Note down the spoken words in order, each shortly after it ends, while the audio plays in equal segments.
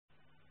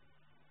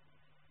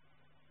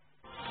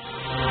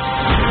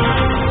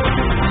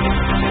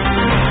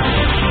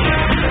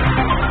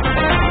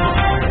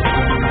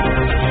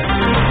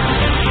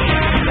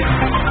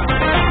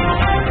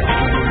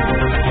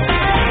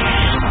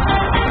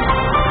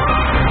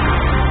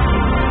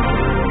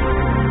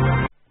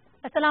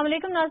अस्सलाम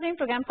वालेकुम नाज़रीन,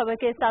 प्रोग्राम खबर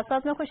के साथ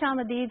साथ में खुश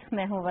आमदीद।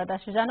 मैं हूँ वदा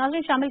शुजा।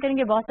 नाज़रीन, शामिल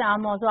करेंगे बहुत से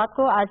आम मौज़ूआत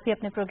को आज भी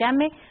अपने प्रोग्राम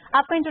में।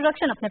 आपका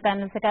इंट्रोडक्शन अपने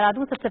पैनल से करा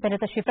दूँ। सबसे पहले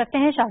तशरीफ रखते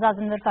हैं शहजाद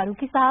अनवर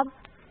फारूकी साहब,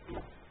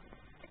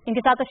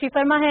 इनके साथ तशरीफ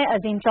फरमा है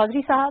अजीम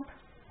चौधरी साहब,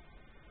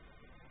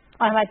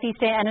 और हमारे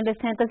तीसरे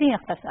एनालिस्ट हैं तज़ीन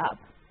अख्तर साहब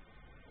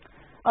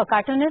और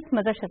कार्टूनिस्ट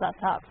मजर शहजाद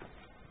साहब।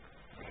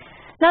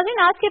 नाज़रीन,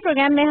 आज के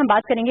प्रोग्राम में हम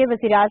बात करेंगे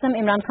वज़ीर आज़म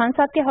इमरान खान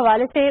साहब के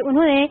हवाले से।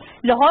 उन्होंने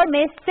लाहौर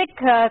में सिख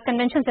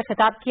कन्वेंशन से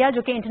खिताब किया,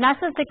 जो कि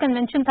इंटरनेशनल सिख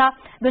कन्वेंशन था।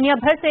 दुनिया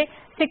भर से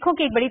सिखों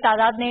की एक बड़ी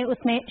तादाद ने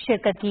उसमें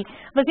शिरकत की।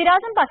 वज़ीर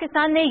आज़म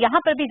पाकिस्तान ने यहाँ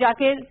पर भी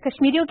जाकर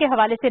कश्मीरियों के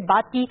हवाले से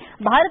बात की।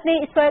 भारत ने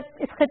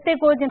इस खत्ते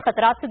को जिन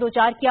खतरात से दो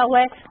चार किया हुआ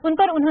है उन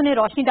पर उन्होंने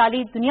रोशनी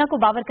डाली, दुनिया को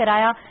बावर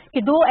कराया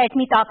कि दो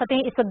एटमी ताकतें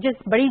इस वक्त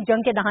जिस बड़ी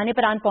जंग के दहाने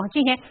पर आन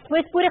पहुंची हैं वो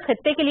इस पूरे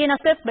खत्ते के लिए न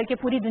सिर्फ बल्कि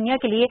पूरी दुनिया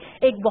के लिए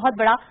एक बहुत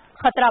बड़ा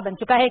खतरा बन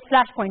चुका है, एक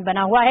फ्लैश पॉइंट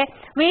बना हुआ है।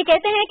 वो ये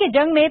कहते हैं कि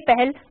जंग में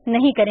पहल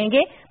नहीं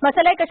करेंगे,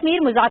 मसला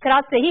कश्मीर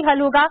मुज़ाकरात से ही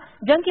हल होगा।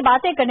 जंग की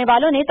बातें करने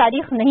वालों ने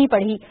तारीख नहीं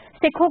पढ़ी,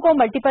 सिखों को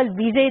मल्टीपल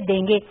वीजे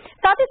देंगे।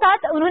 साथ ही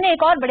साथ उन्होंने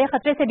एक और बड़े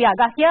खतरे से भी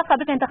आगाह किया।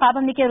 खबर का इंतखाब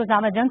हमने किया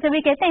रोजाना जंग से।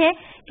 भी कहते हैं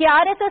कि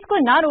आरएसएस को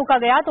ना रोका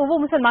गया तो वो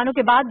मुसलमानों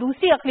के बाद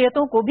दूसरी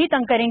अक़लियतों को भी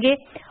तंग करेंगे,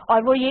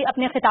 और वो ये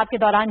अपने खिताब के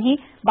दौरान ही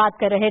बात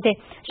कर रहे थे।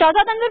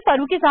 शहजाद अनवर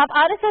फारूकी साहब,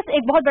 आरएसएस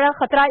एक बहुत बड़ा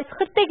खतरा इस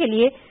खित्ते के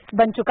लिए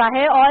बन चुका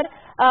है, और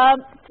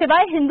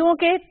सिवाय हिंदुओं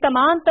के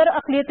तमाम तर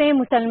अक़लियतें,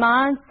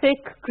 मुसलमान,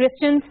 सिख,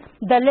 क्रिश्चियंस,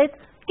 दलित,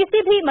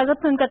 किसी भी मजहब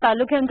से उनका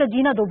ताल्लुक है, उनका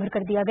जीना दोभर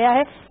कर दिया गया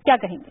है। क्या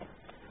कहेंगे?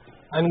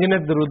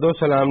 अनगिनत दरूदो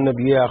सलाम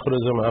नबी आखिर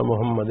ज़मां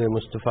मोहम्मद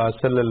मुस्तफ़ा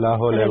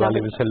सल्लल्लाहु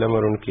अलैहि वसल्लम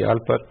और उनकी आल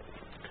पर।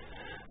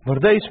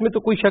 वर्दा इसमें तो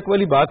कोई शक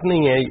वाली बात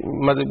नहीं है।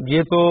 मतलब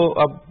ये तो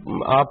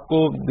अब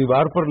आपको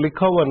दीवार पर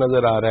लिखा हुआ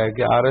नजर आ रहा है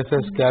कि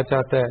आरएसएस क्या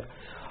चाहता है,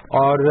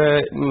 और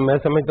मैं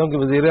समझता हूँ कि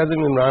वज़ीर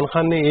आज़म इमरान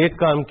खान ने एक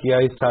काम किया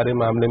इस सारे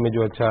मामले में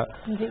जो अच्छा,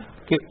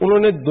 कि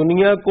उन्होंने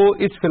दुनिया को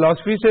इस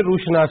फिलॉसफी से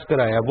रूशनास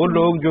कराया। वो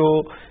लोग जो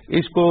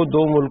इसको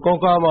दो मुल्कों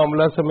का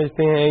मामला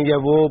समझते हैं, या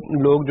वो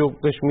लोग जो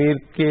कश्मीर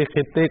के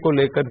खित्ते को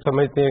लेकर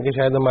समझते हैं कि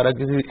शायद हमारा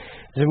किसी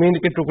जमीन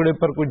के टुकड़े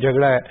पर कुछ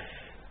झगड़ा है,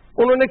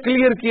 उन्होंने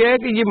क्लियर किया है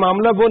कि ये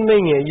मामला वो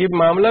नहीं है, ये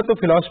मामला तो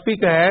फिलॉसफी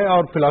का है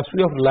और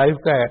फिलॉसफी ऑफ लाइफ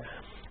का है।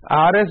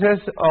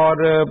 आरएसएस और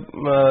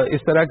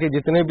इस तरह के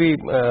जितने भी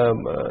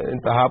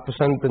इंतहा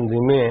पसंद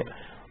तंजीमें हैं,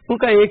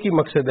 उनका एक ही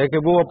मकसद है कि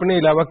वो अपने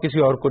अलावा किसी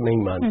और को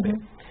नहीं मानते।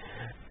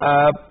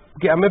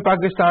 कि हमें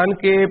पाकिस्तान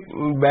के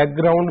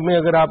बैकग्राउंड में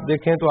अगर आप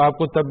देखें तो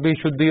आपको तब भी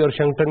शुद्धि और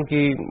शंगटन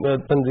की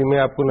तंजीमें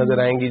आपको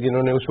नजर आएंगी,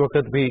 जिन्होंने उस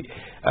वक्त भी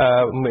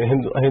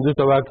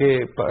हिंदुत्व के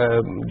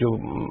जो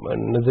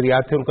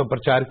नजरियात थे उनका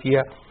प्रचार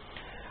किया।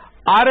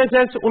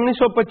 आरएसएस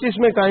 1925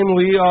 में कायम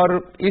हुई और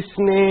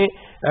इसने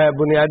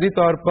बुनियादी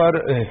तौर पर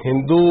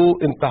हिंदू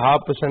इंतहा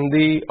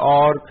पसंदी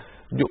और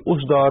जो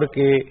उस दौर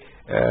के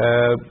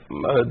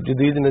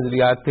जदीद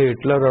नजरियात थे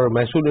हिटलर और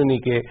मैसोलिनी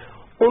के,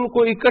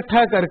 उनको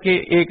इकट्ठा करके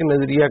एक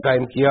नजरिया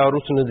कायम किया, और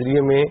उस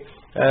नजरिए में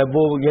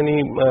वो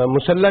यानी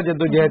मुसल्लह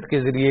जद्दोजहद के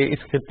जरिए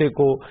इस खित्ते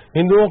को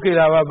हिंदुओं के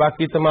अलावा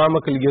बाकी तमाम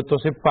अक़लियतों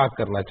से पाक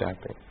करना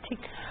चाहते हैं।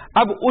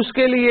 अब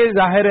उसके लिए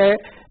जाहिर है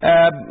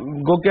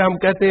गो कि हम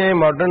कहते हैं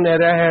मॉडर्न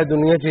एरा है,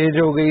 दुनिया चेंज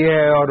हो गई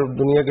है और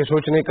दुनिया के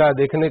सोचने का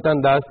देखने का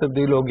अंदाज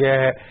तब्दील हो गया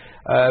है।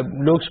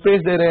 लोग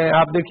स्पेस दे रहे हैं।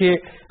 आप देखिए,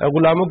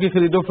 गुलामों की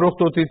खरीदो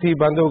फरोख्त होती थी,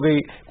 बंद हो गई।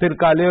 फिर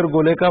काले और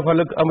गोले का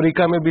फलक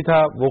अमेरिका में भी था,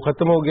 वो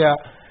खत्म हो गया।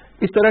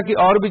 इस तरह की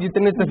और भी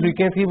जितने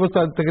तफरीकें थी वो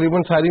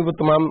तकरीबन सारी वो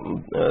तमाम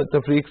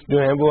तफरीक जो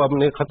हैं वो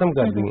हमने खत्म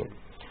कर दी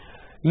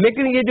हैं।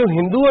 लेकिन ये जो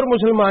हिंदू और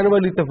मुसलमान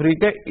वाली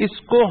तफरीक है,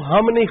 इसको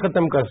हम नहीं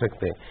खत्म कर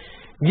सकते।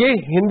 ये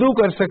हिंदू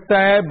कर सकता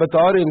है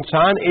बतौर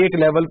इंसान एक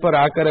लेवल पर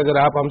आकर। अगर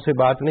आप हमसे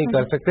बात नहीं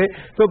कर सकते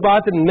तो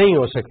बात नहीं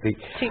हो सकती।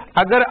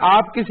 अगर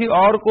आप किसी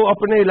और को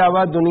अपने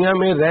अलावा दुनिया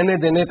में रहने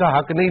देने का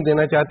हक नहीं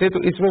देना चाहते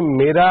तो इसमें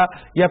मेरा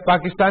या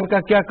पाकिस्तान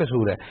का क्या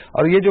कसूर है?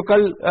 और ये जो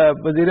कल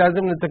वज़ीर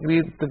आज़म ने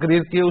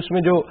तकरीर की,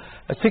 उसमें जो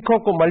सिखों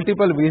को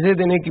मल्टीपल वीजे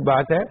देने की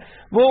बात है,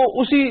 वो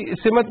उसी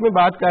सिमत में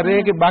बात कर रहे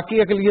हैं कि बाकी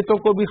अक़लियतों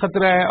को भी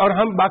खतरा है और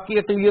हम बाकी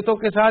अक़लियतों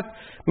के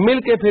साथ मिल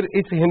के फिर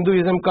इस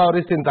हिंदुइज्म का और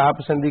इस इंतहा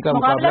पसंदी का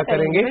मुकाबला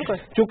करेंगे।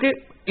 क्योंकि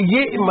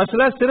ये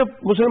मसला सिर्फ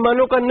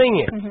मुसलमानों का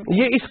नहीं है,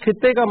 ये इस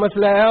खित्ते का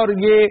मसला है। और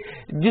ये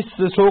जिस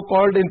सो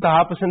कॉल्ड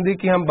इंतहा पसंदी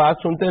की हम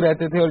बात सुनते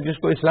रहते थे और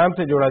जिसको इस्लाम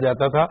से जोड़ा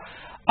जाता था,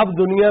 अब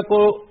दुनिया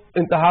को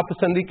इंतहा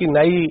पसंदी की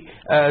नई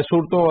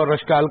सूरतों और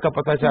अशकाल का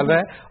पता चल रहा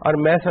है। और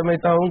मैं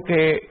समझता हूं कि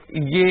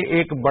ये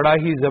एक बड़ा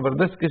ही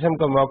जबरदस्त किस्म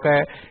का मौका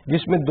है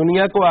जिसमें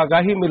दुनिया को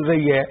आगाही मिल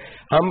रही है।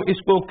 हम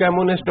इसको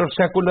कम्युनिस्ट और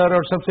सेकुलर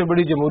और सबसे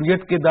बड़ी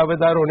जमहूरियत के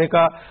दावेदार होने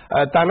का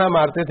ताना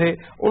मारते थे,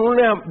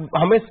 उन्होंने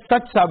हमें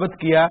सच साबित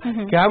किया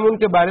कि हम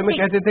उनके बारे में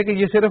कहते थे कि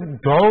ये सिर्फ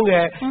ढोंग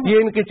है, ये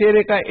इनके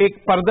चेहरे का एक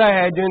पर्दा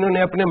है जो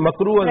इन्होंने अपने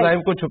मकरू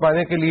अज़ाइम को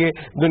छुपाने के लिए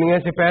दुनिया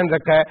से पहन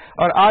रखा है।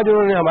 और आज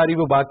उन्होंने हमारी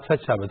वो बात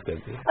सच साबित कर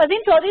दी।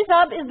 अजीम चौधरी ظفری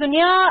صاحب، اس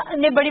دنیا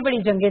نے بڑی بڑی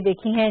جنگیں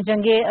دیکھی ہیں،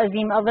 جنگ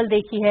عظیم اول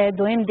دیکھی ہے،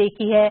 دوئم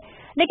دیکھی ہے،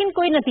 لیکن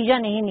کوئی نتیجہ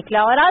نہیں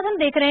نکلا. اور آج ہم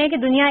دیکھ رہے ہیں کہ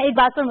دنیا ایک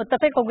بات پر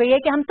متفق ہو گئی ہے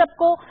کہ ہم سب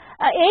کو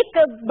ایک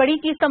بڑی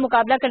چیز کا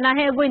مقابلہ کرنا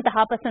ہے، وہ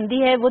انتہا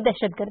پسندی ہے، وہ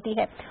دہشت گردی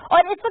ہے.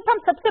 اور اس وقت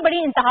ہم سب سے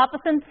بڑی انتہا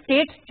پسند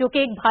اسٹیٹ جو کہ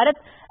ایک بھارت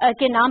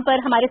کے نام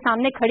پر ہمارے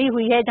سامنے کھڑی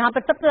ہوئی ہے، جہاں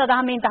پر سب سے زیادہ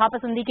ہمیں انتہا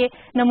پسندی کے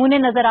نمونے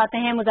نظر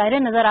آتے ہیں، مظاہرے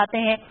نظر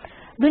آتے ہیں،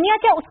 دنیا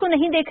کیا اس کو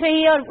نہیں دیکھ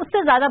رہی ہے؟ اور اس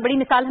سے زیادہ بڑی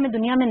مثال ہمیں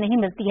دنیا میں نہیں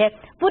ملتی ہے.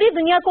 پوری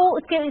دنیا کو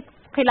اس کے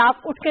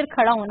خلاف اٹھ کر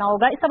کھڑا ہونا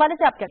ہوگا. اس حوالے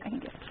سے آپ کیا کہیں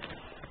گے؟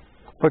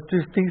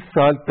 25-30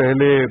 سال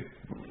پہلے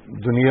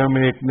دنیا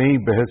میں ایک نئی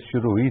بحث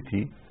شروع ہوئی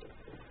تھی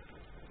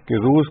کہ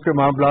روس کے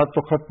معاملات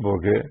تو ختم ہو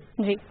گئے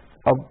جی.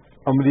 اب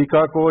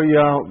امریکہ کو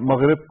یا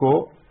مغرب کو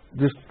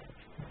جس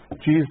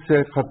چیز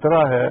سے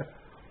خطرہ ہے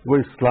وہ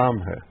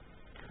اسلام ہے،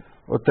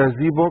 اور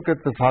تہذیبوں کے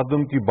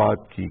تصادم کی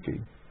بات کی گئی،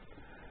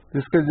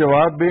 جس کے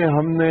جواب میں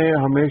ہم نے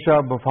ہمیشہ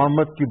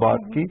مفاہمت کی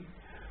بات کی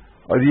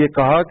اور یہ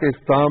کہا کہ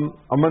اسلام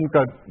امن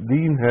کا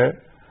دین ہے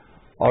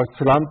اور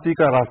سلامتی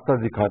کا راستہ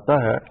دکھاتا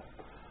ہے.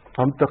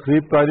 ہم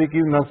تقریب کاری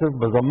کی نہ صرف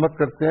مذمت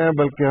کرتے ہیں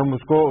بلکہ ہم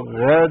اس کو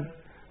غیر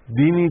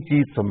دینی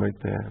چیز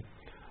سمجھتے ہیں.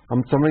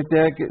 ہم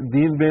سمجھتے ہیں کہ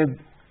دین میں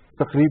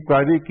تقریب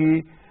کاری کی،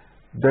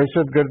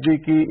 دہشت گردی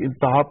کی،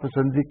 انتہا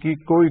پسندی کی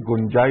کوئی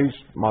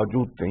گنجائش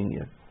موجود نہیں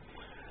ہے.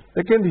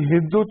 لیکن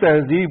ہندو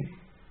تہذیب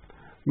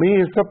میں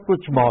یہ سب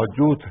کچھ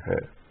موجود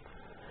ہے.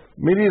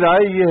 میری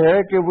رائے یہ ہے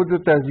کہ وہ جو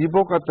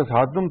تہذیبوں کا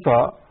تصادم تھا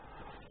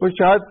وہ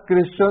شاید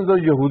کرسچنز اور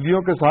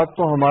یہودیوں کے ساتھ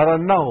تو ہمارا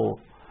نہ ہو،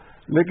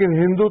 لیکن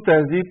ہندو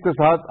تہذیب کے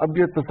ساتھ اب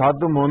یہ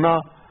تصادم ہونا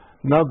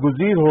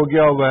ناگزیر ہو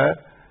گیا ہوا ہے،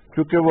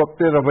 کیونکہ وہ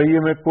اپنے رویے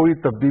میں کوئی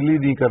تبدیلی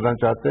نہیں کرنا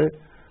چاہتے،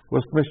 وہ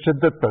اس میں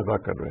شدت پیدا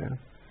کر رہے ہیں.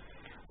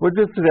 وہ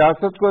جس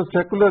ریاست کو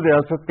سیکولر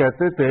ریاست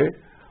کہتے تھے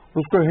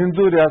اس کو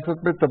ہندو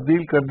ریاست میں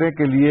تبدیل کرنے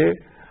کے لیے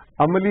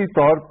عملی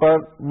طور پر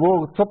وہ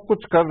سب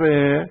کچھ کر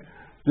رہے ہیں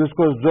جس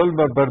کو ظلم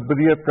اور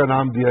بربریت کا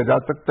نام دیا جا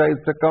سکتا ہے. اس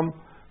سے کم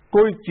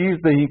کوئی چیز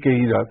نہیں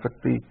کہی جا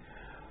سکتی.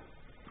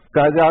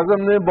 قائد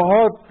اعظم نے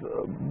بہت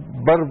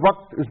بر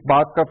وقت اس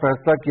بات کا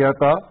فیصلہ کیا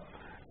تھا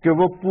کہ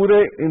وہ پورے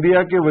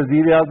انڈیا کے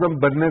وزیر اعظم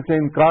بننے سے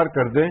انکار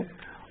کر دیں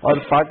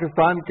اور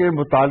پاکستان کے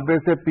مطالبے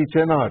سے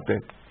پیچھے نہ ہٹیں.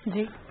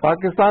 جی.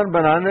 پاکستان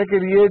بنانے کے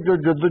لیے جو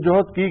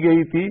جدوجہد کی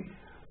گئی تھی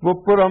وہ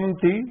پرامن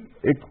تھی،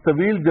 ایک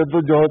طویل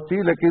جدوجہد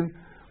تھی، لیکن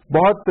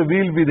بہت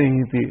طویل بھی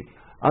نہیں تھی.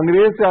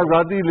 انگریز سے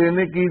آزادی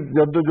لینے کی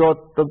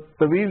جدوجہد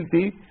طویل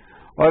تھی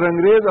اور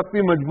انگریز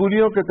اپنی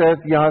مجبوریوں کے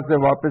تحت یہاں سے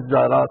واپس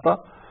جا رہا تھا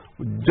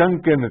جنگ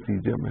کے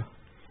نتیجے میں.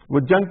 وہ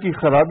جنگ کی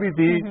خرابی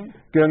تھی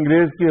کہ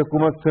انگریز کی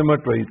حکومت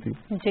سمٹ رہی تھی.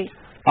 جی.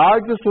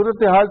 آج جو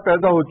صورتحال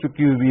پیدا ہو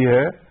چکی ہوئی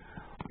ہے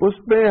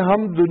اس میں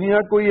ہم دنیا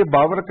کو یہ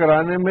باور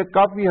کرانے میں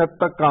کافی حد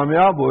تک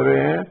کامیاب ہو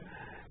رہے ہیں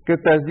کہ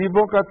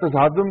تہذیبوں کا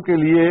تصادم کے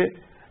لیے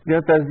یا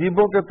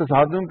تہذیبوں کے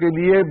تصادم کے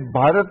لیے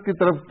بھارت کی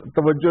طرف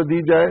توجہ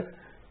دی جائے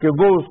کہ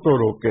وہ اس کو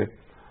روکے.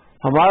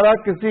 ہمارا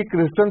کسی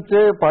کرسچن سے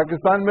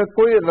پاکستان میں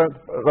کوئی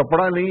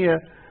رپڑا نہیں ہے،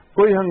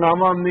 کوئی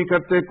ہنگامہ ہم نہیں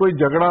کرتے، کوئی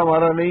جھگڑا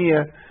ہمارا نہیں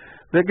ہے،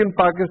 لیکن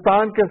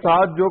پاکستان کے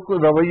ساتھ جو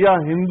رویہ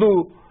ہندو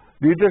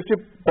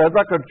لیڈرشپ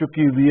پیدا کر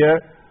چکی ہوئی ہے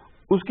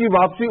اس کی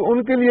واپسی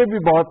ان کے لیے بھی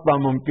بہت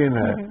ناممکن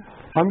ہے.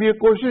 ہم یہ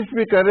کوشش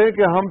بھی کریں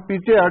کہ ہم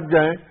پیچھے ہٹ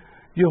جائیں،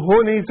 یہ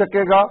ہو نہیں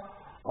سکے گا.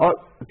 اور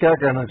کیا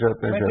کہنا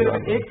چاہتے ہیں؟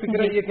 ایک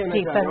فکر یہ کہنا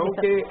چاہ رہا ہوں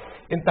کہ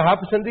انتہا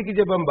پسندی کی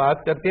جب ہم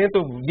بات کرتے ہیں تو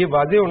یہ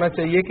واضح ہونا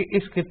چاہیے کہ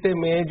اس خطے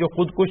میں جو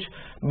خود کش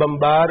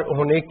بمبار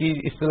ہونے کی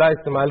اصطلاح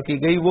استعمال کی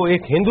گئی وہ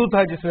ایک ہندو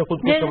تھا جس نے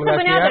خود کش حملہ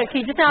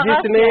کیا،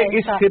 جس نے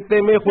اس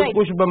خطے میں خود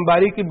کش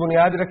بمباری کی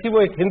بنیاد رکھی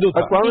وہ ایک ہندو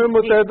تھا. اقوام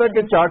متحدہ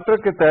کے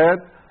چارٹر کے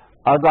تحت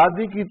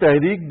آزادی کی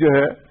تحریک جو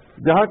ہے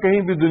جہاں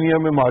کہیں بھی دنیا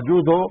میں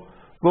موجود ہو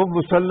وہ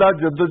مسلح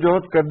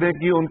جدوجہد کرنے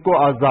کی ان کو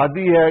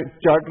آزادی ہے.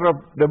 چارٹر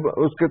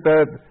اس کے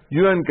تحت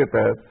یو این کے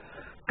تحت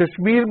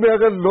کشمیر میں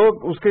اگر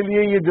لوگ اس کے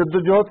لیے یہ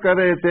جدوجہد کر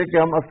رہے تھے کہ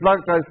ہم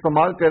اسلحہ کا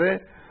استعمال کریں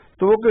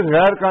تو وہ کوئی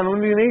غیر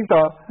قانونی نہیں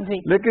تھا.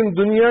 لیکن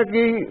دنیا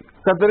کی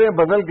قدریں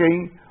بدل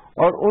گئیں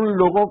اور ان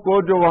لوگوں کو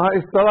جو وہاں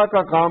اس طرح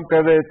کا کام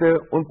کر رہے تھے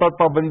ان پر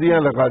پابندیاں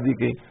لگا دی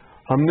گئیں.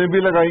 ہم نے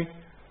بھی لگائی،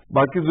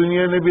 باقی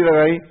دنیا نے بھی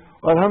لگائی،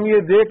 اور ہم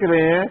یہ دیکھ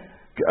رہے ہیں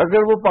کہ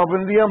اگر وہ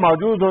پابندیاں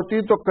موجود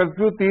ہوتی تو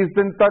کرفیو 30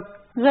 دن تک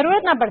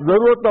ضرورت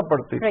نہ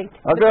پڑتی.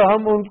 اگر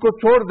ہم ان کو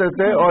چھوڑ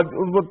دیتے اور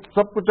ان کو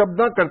سب کچھ اب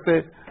نہ کرتے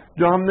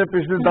جو ہم نے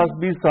پچھلے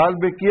 10-20 سال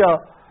میں کیا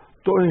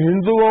تو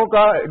ہندوؤں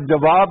کا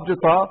جواب جو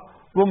تھا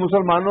وہ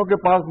مسلمانوں کے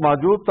پاس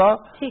موجود تھا.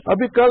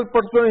 ابھی کل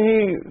پرسوں ہی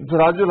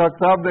سراج الحق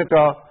صاحب نے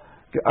کہا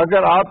کہ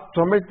اگر آپ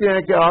سمجھتے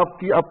ہیں کہ آپ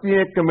کی اپنی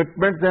ایک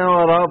کمٹمنٹ ہیں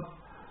اور آپ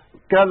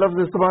کیا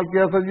لفظ استعمال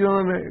کیا تھا جی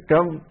انہوں نے کہ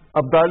ہم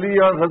ابدالی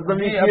اور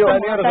غزنوی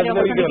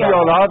کی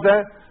اولاد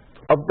ہیں.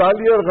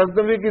 ابدالی اور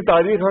غزنوی کی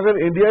تاریخ اگر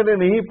انڈیا نے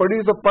نہیں پڑھی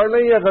تو پڑھ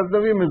لیں یا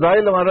غزنوی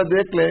میزائل ہمارا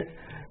دیکھ لیں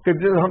کہ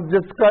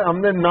جس کا ہم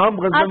نے نام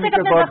غزنوی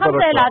کے طور پر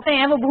رکھا لاتے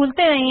ہیں وہ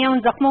بھولتے نہیں ہیں ان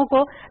زخموں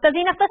کو.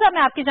 تزین اختر صاحب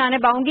میں آپ کی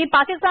جانب آؤں گی.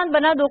 پاکستان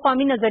بنا دو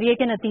قومی نظریے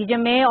کے نتیجے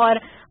میں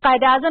اور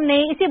قائد اعظم نے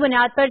اسی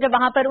بنیاد پر جب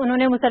وہاں پر انہوں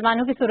نے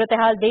مسلمانوں کی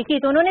صورتحال دیکھی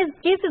تو انہوں نے اس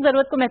چیز کی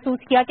ضرورت کو محسوس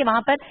کیا کہ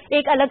وہاں پر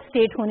ایک الگ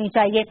اسٹیٹ ہونی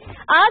چاہیے.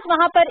 آج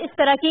وہاں پر اس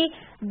طرح کی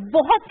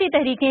بہت سی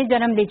تحریکیں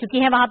جنم لے چکی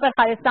ہیں. وہاں پر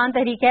خالصتان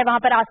تحریک ہے, وہاں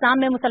پر آسام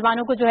میں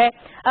مسلمانوں کو جو ہے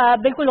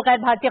بالکل غیر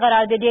بھارتی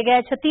قرار دے دیا گیا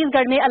ہے. چھتیس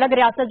گڑھ میں الگ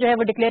ریاست جو ہے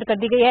وہ ڈکلیئر کر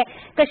دی گئی ہے.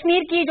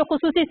 کشمیر کی جو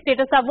خصوصی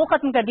اسٹیٹس تھا وہ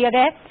ختم کر دیا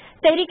گیا ہے.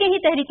 تحریکیں ہی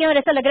تحریکیں, اور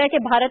ایسا لگ رہا ہے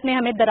کہ بھارت میں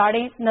ہمیں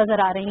دراڑیں نظر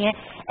آ رہی ہیں.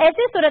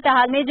 ایسی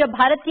صورتحال میں جب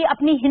بھارت کی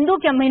اپنی ہندو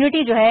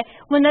کمیونٹی جو ہے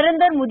وہ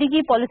نریندر مودی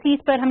کی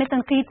پالیسیز پر ہمیں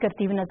تنقید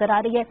کرتی ہوئی نظر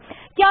آ رہی ہے,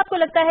 کیا آپ کو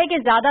لگتا ہے کہ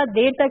زیادہ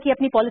دیر تک یہ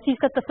اپنی پالیسیز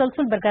کا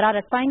تسلسل برقرار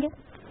رکھ پائیں گے؟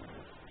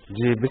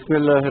 جی بسم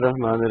اللہ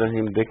الرحمن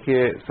الرحیم.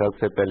 دیکھیے سب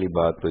سے پہلی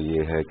بات تو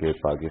یہ ہے کہ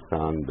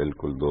پاکستان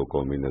بالکل دو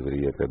قومی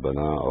نظریے پہ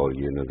بنا اور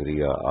یہ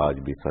نظریہ آج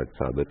بھی سچ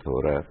ثابت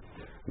ہو رہا ہے.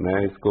 میں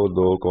اس کو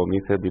دو قومی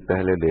سے بھی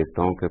پہلے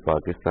دیکھتا ہوں کہ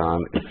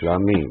پاکستان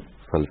اسلامی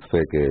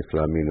فلسفے کے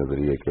اسلامی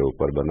نظریے کے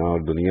اوپر بنا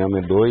اور دنیا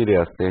میں دو ہی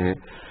ریاستیں ہیں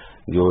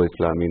جو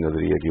اسلامی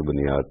نظریے کی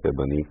بنیاد پہ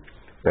بنی.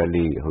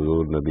 پہلی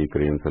حضور نبی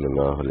کریم صلی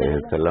اللہ علیہ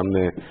وسلم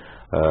نے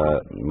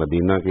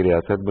مدینہ کی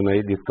ریاست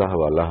بنائی جس کا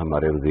حوالہ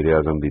ہمارے وزیر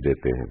اعظم بھی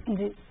دیتے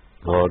ہیں,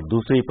 اور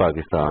دوسری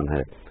پاکستان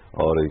ہے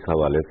اور اس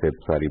حوالے سے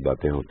ساری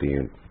باتیں ہوتی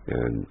ہیں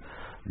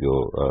جو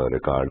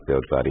ریکارڈ پہ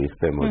اور تاریخ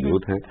پہ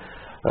موجود ہیں.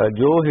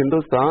 جو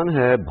ہندوستان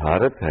ہے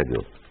بھارت ہے, جو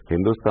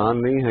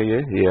ہندوستان نہیں ہے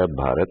یہ اب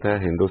بھارت ہے.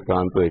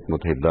 ہندوستان تو ایک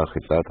متحدہ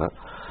خطہ تھا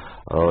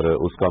اور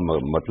اس کا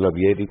مطلب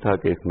یہ نہیں تھا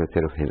کہ اس میں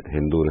صرف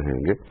ہندو رہیں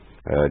گے.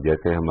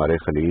 جیسے ہمارے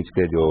خلیج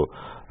کے جو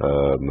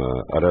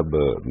عرب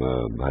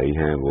بھائی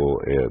ہیں وہ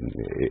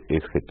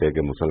اس خطے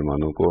کے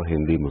مسلمانوں کو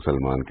ہندی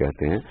مسلمان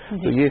کہتے ہیں,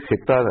 تو یہ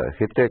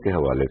خطے کے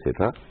حوالے سے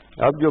تھا.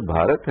 اب جو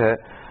بھارت ہے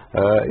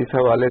اس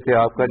حوالے سے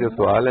آپ کا جو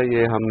سوال ہے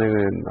یہ ہم نے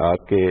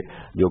آپ کے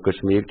جو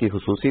کشمیر کی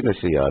خصوصی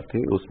نشریات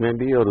تھیں اس میں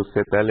بھی اور اس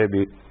سے پہلے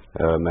بھی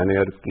میں نے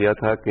عرض کیا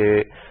تھا کہ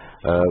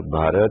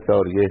بھارت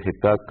اور یہ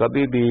خطہ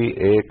کبھی بھی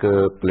ایک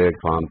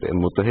پلیٹ فارم پہ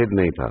متحد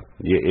نہیں تھا.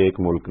 یہ ایک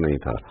ملک نہیں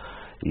تھا,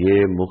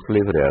 یہ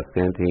مختلف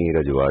ریاستیں تھیں,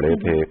 رجواڑے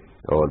تھے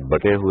اور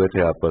بٹے ہوئے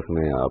تھے,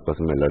 آپس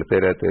میں لڑتے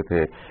رہتے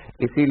تھے.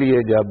 اسی لیے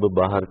جب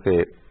باہر سے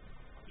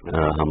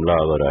حملہ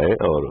آور آئے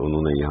اور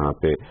انہوں نے یہاں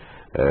پہ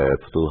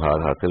فتوحات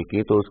حاصل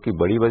کی تو اس کی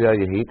بڑی وجہ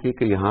یہی تھی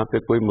کہ یہاں پہ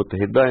کوئی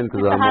متحدہ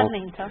انتظام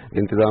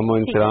و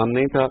انتظام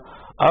نہیں تھا.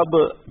 اب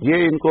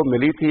یہ ان کو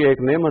ملی تھی,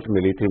 ایک نعمت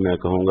ملی تھی میں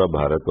کہوں گا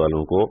بھارت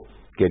والوں کو,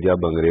 کہ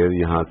جب انگریز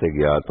یہاں سے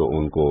گیا تو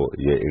ان کو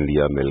یہ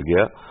انڈیا مل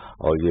گیا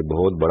اور یہ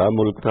بہت بڑا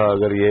ملک تھا.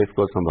 اگر یہ اس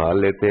کو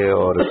سنبھال لیتے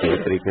اور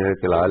صحیح طریقے سے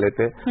چلا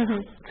لیتے,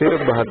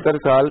 صرف 72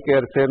 سال کے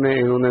عرصے میں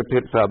انہوں نے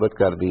پھر ثابت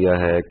کر دیا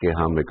ہے کہ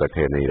ہم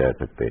اکٹھے نہیں رہ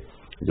سکتے.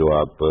 جو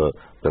آپ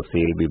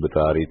تفصیل بھی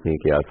بتا رہی تھیں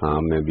کہ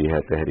آسام میں بھی ہے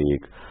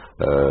تحریک,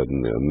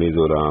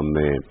 میزورام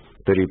میں,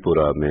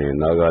 تریپورہ میں,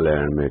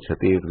 ناگالینڈ میں,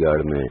 چھتیس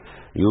گڑھ میں,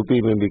 یو پی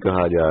میں بھی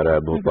کہا جا رہا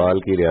ہے, بھوپال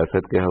کی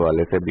ریاست کے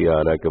حوالے سے بھی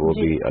آ رہا ہے کہ وہ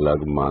بھی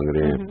الگ مانگ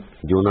رہے ہیں.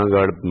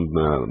 جوناگڑھ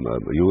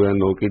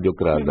UNO کی جو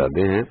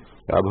قراردادیں ہیں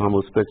اب ہم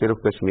اس پہ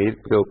صرف کشمیر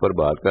کے اوپر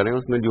بات کر رہے ہیں,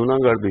 اس میں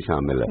جوناگڑھ بھی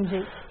شامل ہے.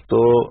 تو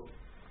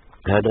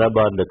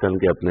حیدرآباد دکن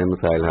کے اپنے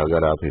مسائل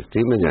اگر آپ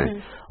ہسٹری میں جائیں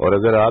اور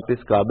اگر آپ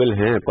اس قابل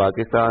ہیں,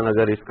 پاکستان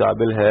اگر اس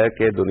قابل ہے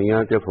کہ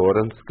دنیا کے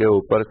فورمز کے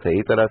اوپر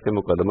صحیح طرح سے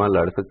مقدمہ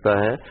لڑ سکتا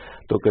ہے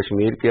تو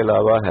کشمیر کے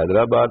علاوہ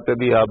حیدرآباد پہ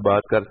بھی آپ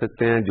بات کر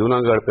سکتے ہیں,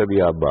 جوناگڑھ پہ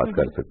بھی آپ بات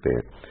کر سکتے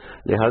ہیں.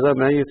 لہذا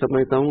میں یہ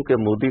سمجھتا ہوں کہ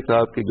مودی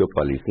صاحب کی جو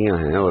پالیسیاں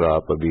ہیں, اور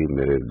آپ ابھی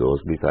میرے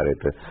دوست بھی سارے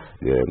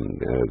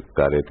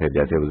کر رہے تھے,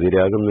 جیسے وزیر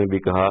اعظم نے بھی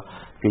کہا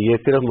کہ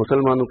یہ صرف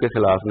مسلمانوں کے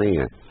خلاف نہیں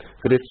ہے,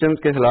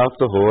 کرسچنز کے خلاف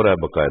تو ہو رہا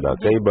ہے باقاعدہ,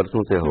 کئی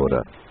برسوں سے ہو رہا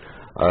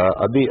ہے.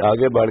 ابھی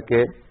آگے بڑھ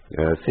کے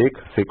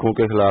سکھوں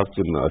کے خلاف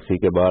 80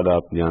 کے بعد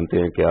آپ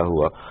جانتے ہیں کیا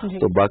ہوا,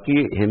 تو باقی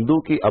ہندو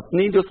کی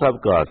اپنی جو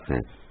سب کاسٹ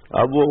ہیں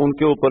اب وہ ان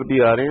کے اوپر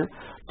بھی آ رہے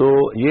ہیں. تو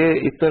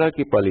یہ اس طرح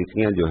کی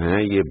پالیسیاں جو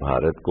ہیں یہ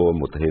بھارت کو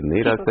متحد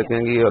نہیں رکھ سکیں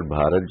گی اور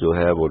بھارت جو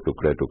ہے وہ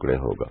ٹکڑے ٹکڑے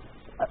ہوگا.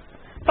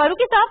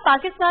 فاروقی صاحب,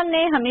 پاکستان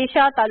نے ہمیشہ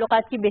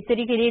تعلقات کی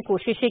بہتری کے لیے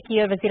کوششیں کی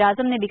اور وزیر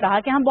اعظم نے بھی کہا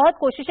کہ ہم بہت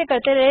کوششیں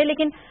کرتے رہے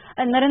لیکن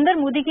نریندر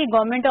مودی کی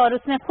گورنمنٹ اور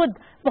اس نے خود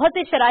بہت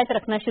سی شرائط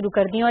رکھنا شروع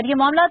کر دی, اور یہ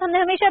معاملات ہم نے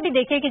ہمیشہ بھی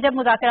دیکھے کہ جب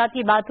مذاکرات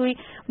کی بات ہوئی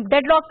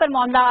ڈیڈ لاک پر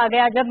معاملہ آ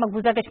گیا جب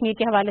مقبوضہ کشمیر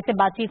کے حوالے سے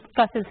بات چیت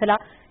کا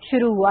سلسلہ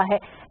شروع ہوا ہے.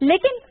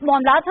 لیکن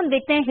معاملات ہم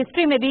دیکھتے ہیں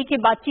ہسٹری میں بھی کہ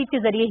بات چیت کے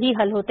ذریعے ہی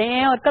حل ہوتے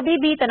ہیں اور کبھی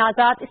بھی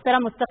تنازعات اس طرح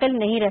مستقل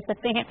نہیں رہ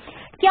سکتے ہیں.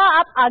 کیا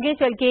آپ آگے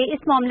چل کے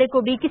اس معاملے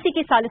کو بھی کسی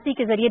کی ثالثی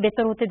کے ذریعے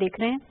بہتر ہوتے دیکھ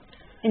رہے ہیں؟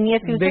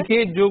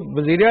 دیکھیے, جو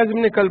وزیر اعظم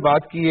نے کل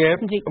بات کی ہے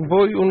وہ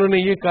انہوں نے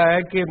یہ کہا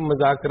ہے کہ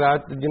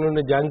مذاکرات, جنہوں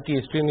نے جنگ کی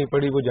ہسٹری نہیں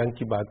پڑھی وہ جنگ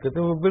کی بات کرتے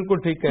ہیں, وہ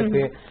بالکل ٹھیک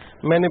کہتے ہیں.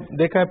 میں نے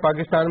دیکھا ہے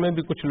پاکستان میں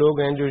بھی کچھ لوگ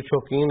ہیں جو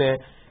شوقین ہیں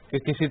کہ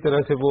کسی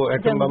طرح سے وہ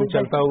ایٹم بم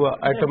چلتا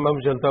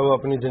ہوا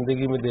اپنی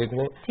زندگی میں دیکھ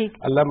لیں.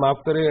 اللہ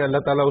معاف کرے,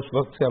 اللہ تعالیٰ اس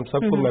وقت سے ہم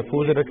سب کو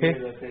محفوظ رکھے,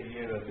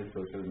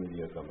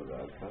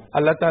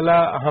 اللہ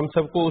تعالیٰ ہم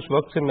سب کو اس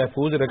وقت سے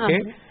محفوظ رکھے.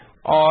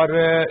 اور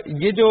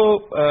یہ جو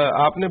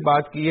آپ نے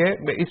بات کی ہے،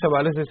 میں اس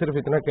حوالے سے صرف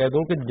اتنا کہہ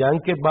دوں کہ جنگ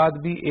کے بعد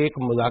بھی ایک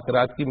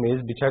مذاکرات کی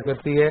میز بچھا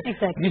کرتی ہے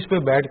جس پہ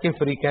بیٹھ کے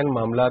فریقین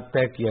معاملات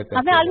طے کیا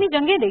کرتے ہیں. عالمی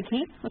جنگیں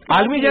دیکھی،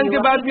 عالمی جنگ کے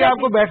بعد بھی آپ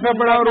کو بیٹھنا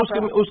پڑا اور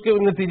اس کے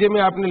نتیجے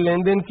میں آپ نے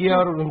لین دین کیا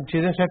اور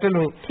چیزیں سیٹل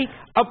ہوئی.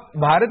 اب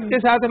بھارت کے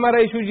ساتھ ہمارا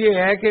ایشو یہ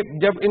ہے کہ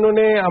جب انہوں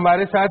نے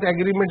ہمارے ساتھ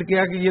ایگریمنٹ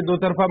کیا کہ یہ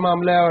 2 طرفہ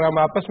معاملہ ہے اور ہم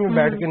آپس میں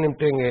بیٹھ کے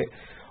نمٹیں گے،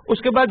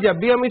 اس کے بعد جب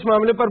بھی ہم اس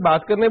معاملے پر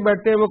بات کرنے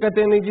بیٹھتے ہیں وہ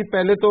کہتے ہیں نہیں جی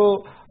پہلے تو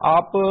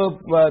آپ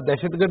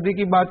دہشت گردی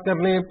کی بات کر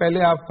لیں،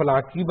 پہلے آپ فلاح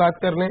کی بات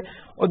کر لیں.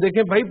 اور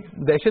دیکھیں بھائی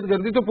دہشت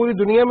گردی تو پوری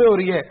دنیا میں ہو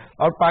رہی ہے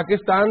اور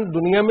پاکستان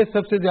دنیا میں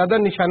سب سے زیادہ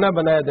نشانہ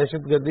بنا ہے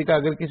دہشت گردی کا.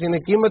 اگر کسی نے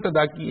قیمت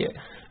ادا کی ہے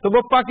تو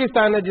وہ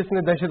پاکستان ہے جس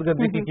نے دہشت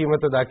گردی کی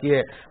قیمت ادا کی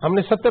ہے. ہم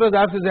نے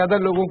 70,000 سے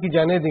زیادہ لوگوں کی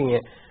جانیں دی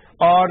ہیں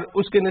اور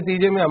اس کے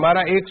نتیجے میں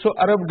ہمارا $100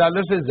 ارب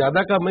سے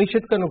زیادہ کا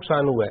معیشت کا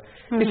نقصان ہوا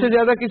ہے. اس سے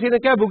زیادہ کسی نے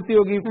کیا بھگتی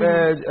ہوگی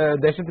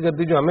دہشت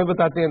گردی جو ہمیں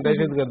بتاتے ہیں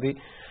دہشت گردی.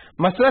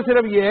 مسئلہ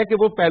صرف یہ ہے کہ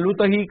وہ پہلو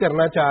تہی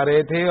کرنا چاہ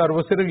رہے تھے اور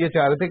وہ صرف یہ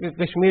چاہ رہے تھے کہ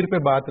کشمیر پہ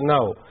بات نہ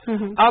ہو.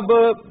 اب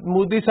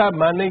مودی صاحب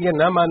مانے یا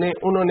نہ مانے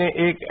انہوں نے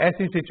ایک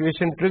ایسی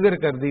سچویشن ٹریگر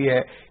کر دی ہے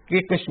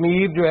کہ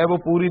کشمیر جو ہے وہ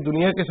پوری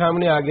دنیا کے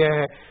سامنے آ گیا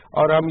ہے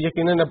اور ہم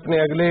یقیناً اپنے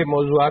اگلے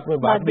موضوعات میں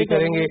بات بھی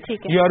کریں گے.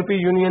 یورپی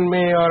یونین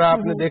میں اور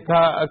آپ نے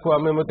دیکھا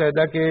اقوام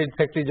متحدہ کے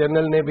سیکرٹری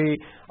جنرل نے بھی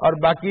اور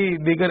باقی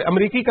دیگر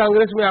امریکی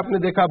کانگریس میں آپ نے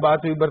دیکھا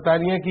بات ہوئی،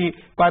 برطانیہ کی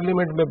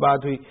پارلیمنٹ میں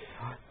بات ہوئی.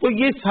 تو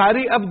یہ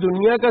ساری اب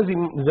دنیا کا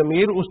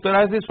ضمیر اس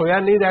طرح سے سویا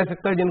نہیں رہ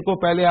سکتا جن کو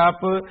پہلے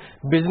آپ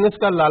بزنس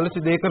کا لالچ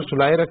دے کر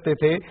سلائے رکھتے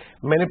تھے.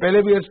 میں نے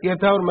پہلے بھی عرض کیا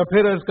تھا اور میں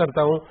پھر عرض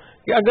کرتا ہوں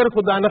کہ اگر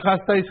خدا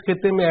نخواستہ اس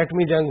خطے میں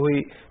ایٹمی جنگ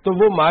ہوئی تو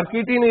وہ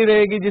مارکیٹ ہی نہیں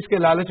رہے گی جس کے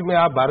لالچ میں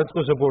آپ بھارت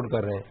کو سپورٹ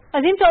کر رہے ہیں.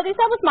 عظیم چودھری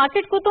صاحب، اس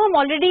مارکیٹ کو تو ہم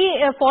آلریڈی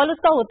فال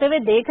اس کا ہوتے ہوئے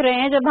دیکھ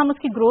رہے ہیں. جب ہم اس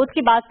کی گروتھ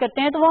کی بات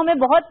کرتے ہیں تو وہ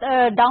ہمیں بہت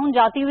ڈاؤن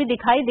جاتی ہوئی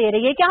دکھائی دے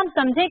رہی ہے. کیا ہم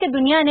سمجھیں کہ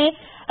دنیا نے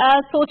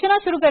سوچنا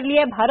شروع کر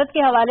لیا ہے بھارت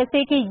کے حوالے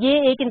سے کہ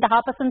یہ ایک انتہا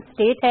پسند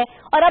اسٹیٹ ہے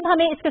اور اب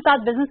ہمیں اس کے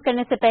ساتھ بزنس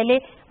کرنے سے پہلے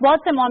بہت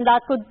سے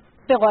معاملات کو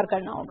پہ غور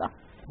کرنا ہوگا؟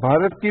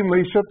 بھارت کی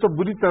معیشت تو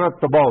بری طرح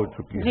تباہ ہو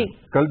چکی ہے.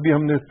 کل بھی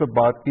ہم نے اس پر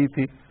بات کی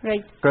تھی.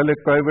 کل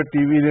ایک پرائیویٹ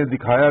ٹی وی نے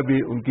دکھایا بھی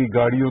ان کی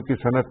گاڑیوں کی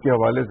صنعت کے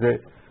حوالے سے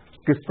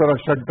کس طرح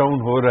شٹ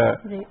ڈاؤن ہو رہا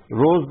ہے.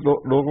 روز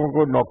لوگوں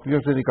کو نوکریوں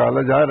سے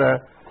نکالا جا رہا ہے.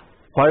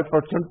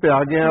 5% پہ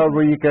آ گئے ہیں اور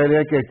وہ یہ کہہ رہے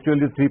ہیں کہ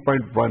ایکچولی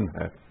 3.1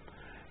 ہے.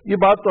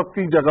 یہ بات تو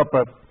اپنی جگہ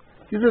پر.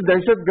 یہ جو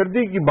دہشت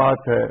گردی کی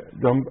بات ہے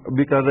جو ہم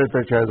ابھی کر رہے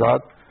تھے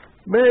شہزاد،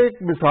 میں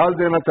ایک مثال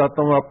دینا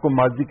چاہتا ہوں آپ کو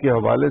ماضی کے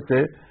حوالے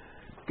سے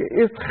کہ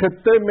اس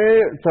خطے میں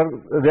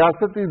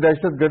ریاستی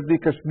دہشت گردی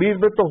کشمیر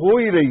میں تو ہو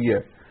ہی رہی ہے،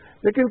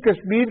 لیکن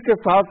کشمیر کے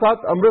ساتھ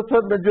ساتھ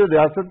امرتسر میں جو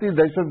ریاستی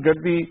دہشت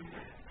گردی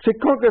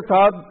سکھوں کے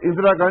ساتھ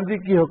اندرا گاندھی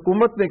کی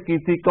حکومت نے کی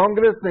تھی،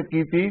 کانگریس نے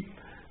کی تھی.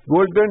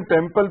 گولڈن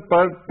ٹیمپل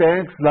پر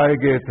ٹینکس لائے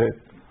گئے تھے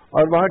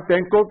اور وہاں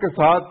ٹینکوں کے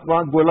ساتھ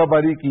وہاں گولہ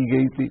باری کی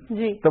گئی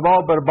تھی، تباہ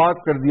و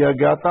برباد کر دیا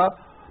گیا تھا.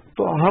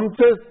 تو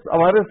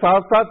ہمارے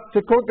ساتھ ساتھ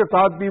سکھوں کے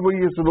ساتھ بھی وہ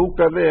یہ سلوک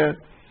کر رہے ہیں،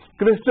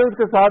 کرسچنز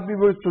کے ساتھ بھی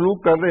وہ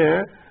سلوک کر رہے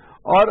ہیں.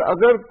 اور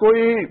اگر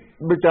کوئی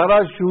بیچارہ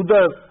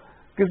شودر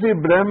کسی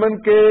برہمن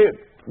کے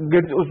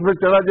اس میں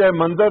چلا جائے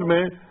مندر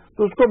میں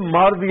تو اس کو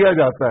مار دیا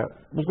جاتا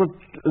ہے، اس کو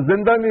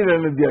زندہ نہیں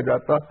رہنے دیا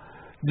جاتا.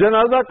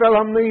 جنازہ کل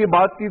ہم نے یہ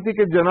بات کی تھی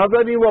کہ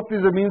جنازہ نہیں وہ اپنی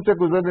زمین سے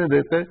گزرنے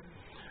دیتے.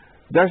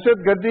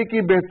 دہشت گردی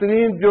کی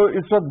بہترین جو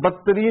اس وقت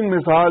بدترین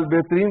مثال،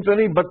 بہترین سے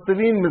نہیں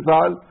بدترین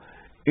مثال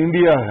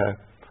انڈیا ہے.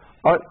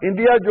 اور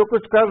انڈیا جو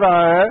کچھ کر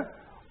رہا ہے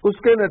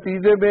اس کے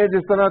نتیجے میں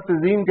جس طرح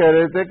تزین کہہ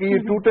رہے تھے کہ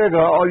یہ ٹوٹے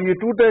گا اور یہ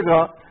ٹوٹے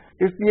گا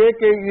اس لیے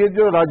کہ یہ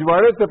جو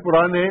راجواڑے سے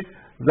پرانے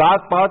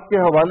ذات پات کے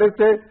حوالے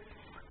سے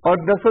اور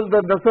نسل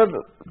در نسل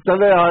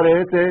چلے آ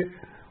رہے تھے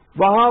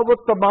وہاں وہ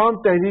تمام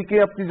تحریکیں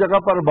اپنی جگہ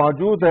پر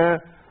موجود ہیں.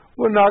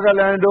 وہ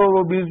ناگالینڈ ہو،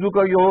 وہ بیزو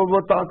کا ہو، وہ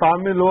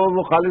تامل ہو،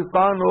 وہ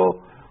خالصتان ہو،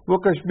 وہ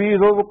کشمیر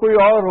ہو، وہ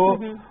کوئی اور ہو،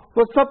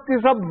 وہ سب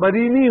کی سب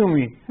مری نہیں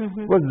ہوئی،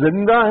 وہ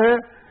زندہ ہیں.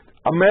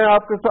 اب میں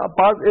آپ کے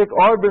پاس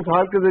ایک اور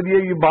مثال کے ذریعے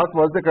یہ بات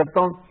واضح کرتا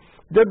ہوں.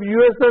 جب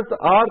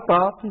USSR تھا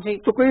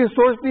تو کوئی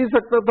سوچ نہیں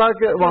سکتا تھا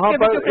کہ وہاں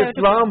پر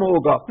اسلام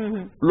ہوگا.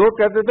 لوگ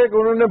کہتے تھے کہ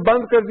انہوں نے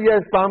بند کر دیا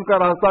اسلام کا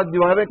راستہ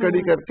دیواریں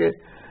کھڑی کر کے.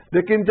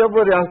 لیکن جب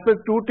وہ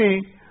ریاست ٹوٹی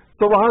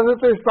تو وہاں سے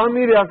تو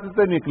اسلامی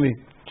ریاستیں نکلی،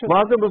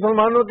 وہاں سے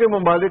مسلمانوں کے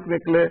ممالک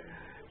نکلے.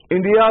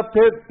 انڈیا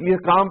پھر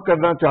یہ کام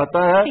کرنا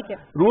چاہتا ہے.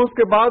 روس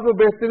کے بعد وہ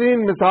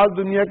بہترین مثال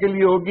دنیا کے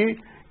لیے ہوگی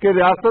کہ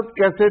ریاست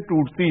کیسے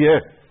ٹوٹتی ہے.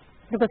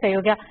 بالکل صحیح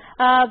ہو گیا.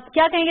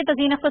 کیا کہیں گے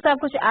تزین اختر صاحب،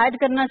 کچھ ایڈ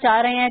کرنا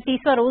چاہ رہے ہیں؟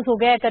 30واں روز ہو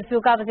گیا ہے کرفیو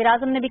کا. وزیر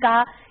اعظم نے بھی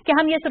کہا کہ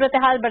ہم یہ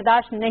صورتحال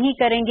برداشت نہیں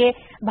کریں گے.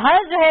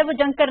 بھارت جو ہے وہ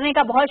جنگ کرنے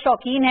کا بہت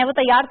شوقین ہے، وہ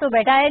تیار تو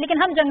بیٹھا ہے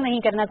لیکن ہم جنگ نہیں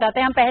کرنا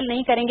چاہتے، ہم پہل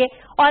نہیں کریں گے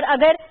اور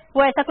اگر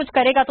وہ ایسا کچھ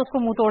کرے گا تو اس کو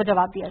منہ توڑ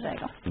جواب دیا جائے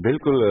گا.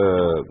 بالکل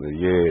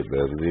یہ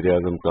وزیر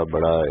اعظم کا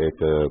بڑا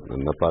ایک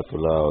نپا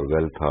تلا اور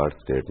ویل تھاٹ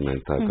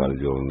اسٹیٹمنٹ تھا کل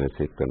جو انہوں نے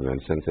سکھ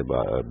کنونشن سے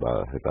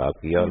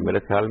خطاب کیا. اور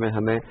میرے خیال میں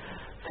ہمیں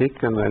سکھ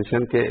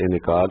کنونشن کے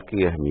انعقاد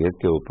کی اہمیت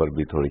کے اوپر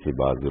بھی تھوڑی سی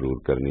بات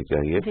ضرور کرنی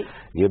چاہیے.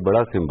 یہ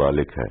بڑا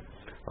سمبولک ہے.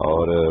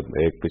 اور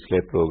ایک پچھلے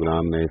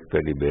پروگرام میں اس پہ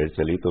ڈیبیٹ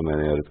چلی تو میں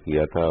نے عرض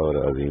کیا تھا اور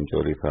عظیم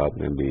چوری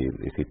صاحب نے بھی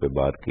اسی پہ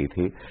بات کی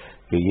تھی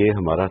کہ یہ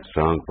ہمارا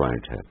اسٹرانگ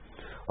پوائنٹ ہے،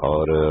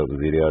 اور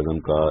وزیر اعظم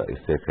کا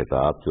اس سے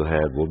خطاب جو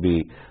ہے وہ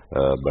بھی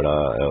بڑا،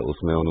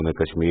 اس میں انہوں نے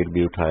کشمیر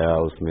بھی اٹھایا،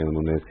 اس میں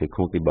انہوں نے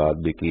سکھوں کی بات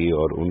بھی کی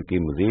اور ان کی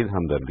مزید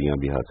ہمدردیاں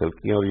بھی حاصل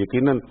کی، اور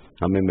یقیناً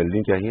ہمیں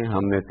ملنی چاہیے،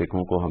 ہم نے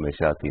سکھوں کو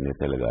ہمیشہ سینے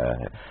سے لگایا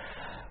ہے۔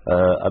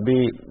 ابھی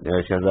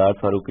شہزاد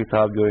فاروقی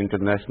صاحب جو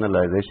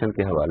انٹرنیشنلائزیشن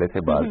کے حوالے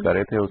سے بات کر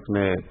رہے تھے، اس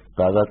میں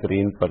تازہ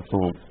ترین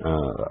پرسوں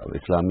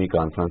اسلامی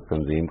کانفرنس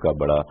تنظیم کا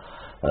بڑا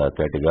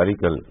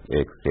کیٹیگریکل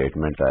ایک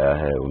سٹیٹمنٹ آیا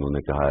ہے، انہوں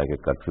نے کہا ہے کہ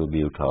کرفیو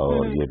بھی اٹھاؤ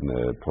اور یہ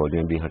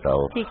فوجیں بھی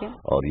ہٹاؤ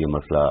اور یہ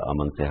مسئلہ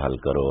امن سے حل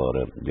کرو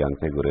اور جنگ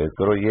سے گریز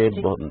کرو۔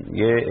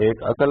 یہ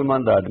ایک عقل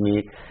مند آدمی،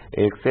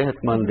 ایک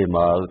صحت مند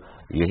دماغ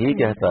یہی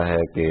کہتا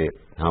ہے کہ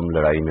ہم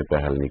لڑائی میں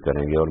پہل نہیں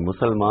کریں گے، اور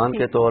مسلمان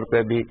کے طور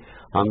پہ بھی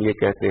ہم یہ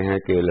کہتے ہیں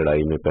کہ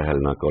لڑائی میں پہل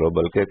نہ کرو،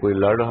 بلکہ کوئی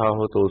لڑ رہا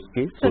ہو تو اس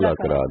کی صلح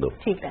کرا دو۔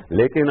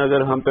 لیکن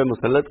اگر ہم پہ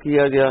مسلط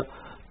کیا گیا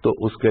تو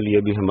اس کے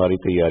لیے بھی ہماری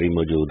تیاری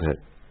موجود ہے۔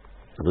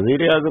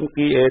 وزیر اعظم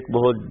کی ایک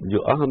بہت جو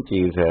اہم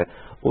چیز ہے،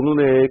 انہوں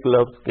نے ایک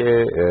لفظ کے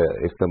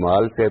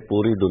استعمال سے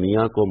پوری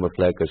دنیا کو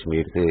مسئلہ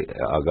کشمیر سے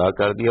آگاہ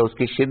کر دیا، اس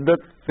کی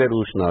شدت سے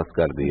روشناس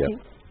کر دیا،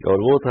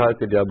 اور وہ تھا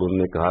کہ جب انہوں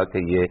نے کہا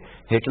کہ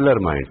یہ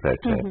ہٹلر مائنڈ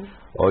سیٹ ہے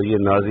اور یہ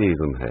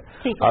نازیزم ہے۔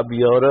 اب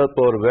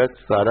یورپ اور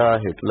ویسٹ سارا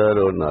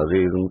ہٹلر اور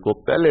نازیزم کو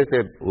پہلے سے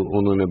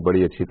انہوں نے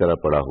بڑی اچھی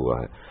طرح پڑھا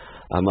ہوا ہے۔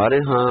 ہمارے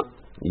ہاں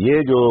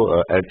یہ جو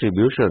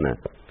ایٹریبیوشن ہے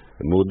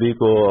مودی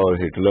کو اور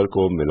ہٹلر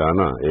کو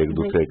ملانا ایک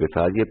دوسرے کے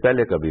ساتھ، یہ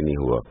پہلے کبھی نہیں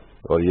ہوا،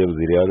 اور یہ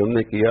وزیر اعظم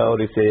نے کیا، اور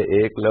اسے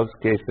ایک لفظ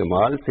کے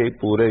استعمال سے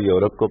پورے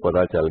یورپ کو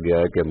پتا چل گیا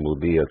ہے کہ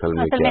مودی اصل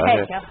میں کیا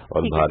ہے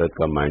اور بھارت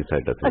کا مائنڈ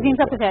سیٹ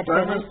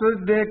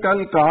نے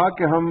کل کہا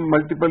کہ ہم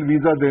ملٹیپل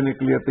ویزا دینے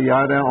کے لیے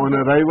تیار ہیں، آن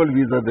ارائیول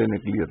ویزا دینے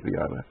کے لیے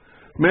تیار ہیں۔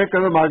 میں ایک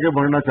قدم آگے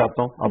بڑھنا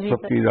چاہتا ہوں آپ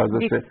سب کی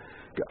اجازت سے،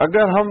 کہ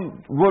اگر ہم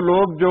وہ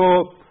لوگ جو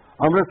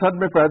امرتسر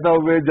میں پیدا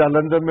ہوئے،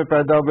 جالندھر میں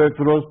پیدا ہوئے،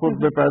 فیروز پور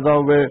میں پیدا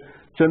ہوئے،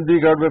 چندی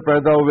گڑھ میں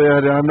پیدا ہوئے،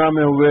 ہریانہ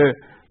میں ہوئے،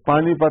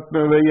 پانی پت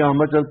میں ہوئے یا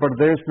ہماچل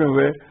پردیش میں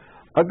ہوئے،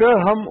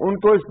 اگر ہم ان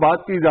کو اس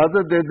بات کی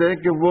اجازت دے دیں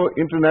کہ وہ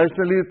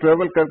انٹرنیشنلی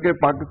ٹریول کر کے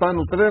پاکستان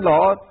اترے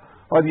لاہور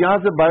اور یہاں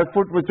سے بائی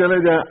فٹ میں چلے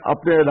جائیں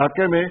اپنے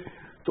علاقے میں،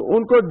 تو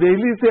ان کو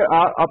دہلی سے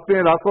اپنے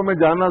علاقوں میں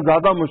جانا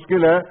زیادہ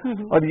مشکل ہے،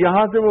 اور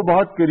یہاں سے وہ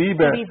بہت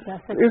قریب ہے۔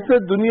 اس سے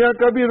دنیا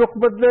کا بھی رخ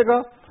بدلے گا،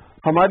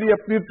 ہماری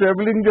اپنی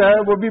ٹریولنگ جو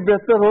ہے وہ بھی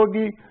بہتر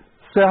ہوگی،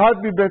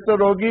 صحت بھی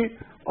بہتر ہوگی،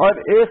 اور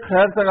ایک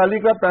خیر سگالی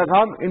کا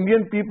پیغام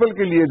انڈین پیپل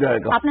کے لیے جائے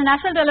گا۔ آپ نے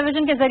نیشنل ٹیلی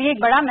ویژن کے ذریعے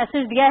ایک بڑا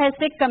میسج دیا ہے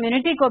سکھ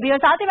کمیونٹی کو بھی، اور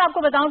ساتھ ہی میں آپ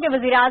کو بتاؤں کہ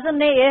وزیر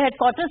اعظم نے ایئر ہیڈ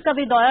کوارٹرز کا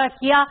بھی دورہ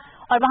کیا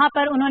اور وہاں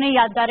پر انہوں نے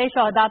یادگار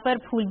شہداء پر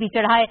پھول بھی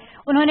چڑھائے،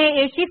 انہوں نے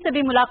ایئر چیف سے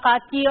بھی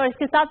ملاقات کی، اور اس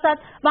کے ساتھ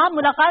ساتھ وہاں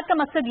ملاقات کا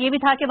مقصد یہ بھی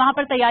تھا کہ وہاں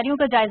پر تیاریوں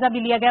کا جائزہ بھی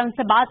لیا گیا، ان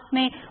سے بات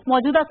میں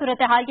موجودہ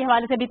صورتحال کے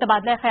حوالے سے بھی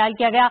تبادلہ خیال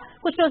کیا گیا۔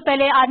 کچھ روز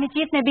پہلے آرمی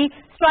چیف نے بھی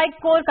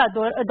اسٹرائک کور کا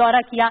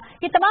دورہ کیا۔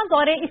 یہ تمام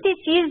دورے اسی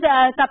چیز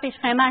کا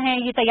پیش خیمہ ہیں،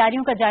 یہ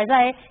تیاریوں کا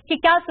جائزہ ہے کہ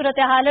کیا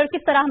صورتحال ہے اور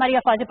کس طرح ہماری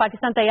افواج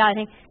پاکستان تیار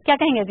ہیں۔ کیا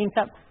کہیں گے عظیم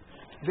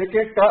صاحب؟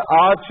 دیکھیے،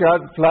 آج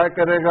شاید فلائی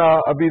کرے گا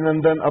ابھی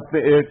نندن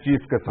اپنے ایئر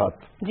چیف کے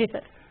ساتھ۔ جی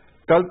سر۔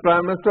 کل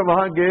پرائم منسٹر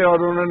وہاں گئے اور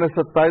انہوں نے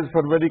 27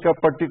 فروری کا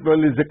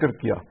پرٹیکولرلی ذکر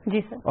کیا، جی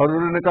سر، اور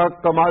انہوں نے کہا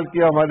کمال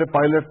کیا ہمارے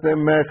پائلٹ نے،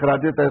 میں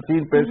خراج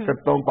تحسین پیش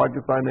کرتا ہوں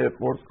پاکستان ایئر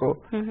فورس کو۔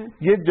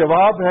 یہ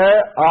جواب ہے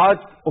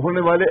آج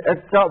ہونے والے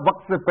ایکٹ کا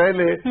وقت سے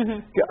پہلے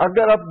کہ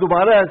اگر اب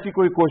دوبارہ ایسی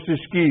کوئی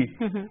کوشش کی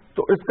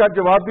تو اس کا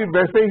جواب بھی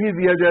ویسے ہی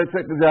دیا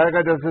جائے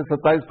گا جیسے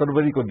 27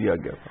 فروری کو دیا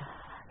گیا تھا۔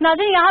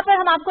 ناظرین، یہاں پر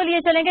ہم آپ کو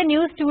لیے چلیں گے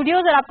نیوز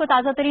اسٹوڈیوز اور آپ کو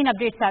تازہ ترین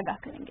اپڈیٹ سے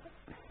آگاہ کریں گے۔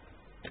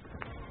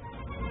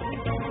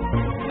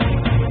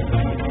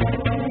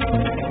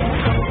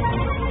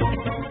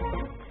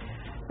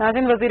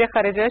 ناظرین، وزیر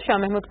خارجہ شاہ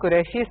محمود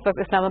قریشی اس وقت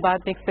اسلام آباد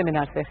میں ایک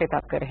سیمینار سے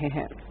خطاب کر رہے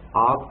ہیں۔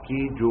 آپ کی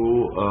جو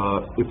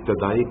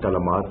ابتدائی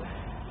کلمات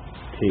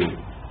تھے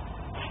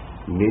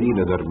میری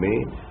نظر میں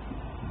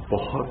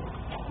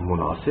بہت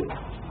مناسب،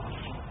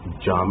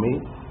 جامع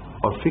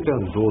اور فکر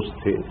اندوز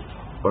تھے،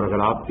 اور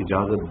اگر آپ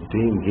اجازت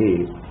دیں گے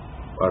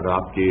اور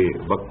آپ کے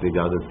وقت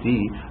اجازت دی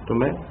تو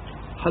میں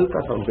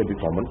ہلکا سا ان پہ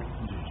بھی کامنٹ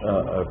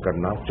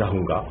کرنا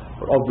چاہوں گا،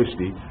 اور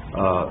آبویسلی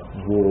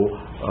وہ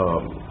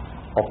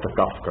آف دا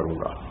کف کروں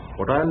گا۔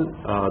 What I'll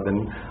then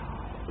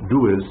do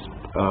is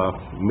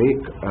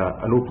make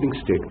an opening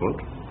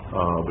statement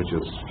which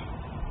is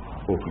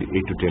hopefully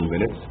 8 to 10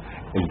 minutes,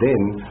 and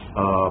then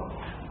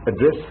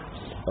address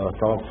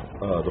some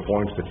of the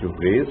points that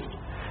you've raised,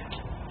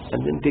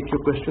 and then take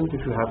your questions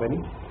if you have any.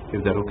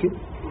 Is that okay?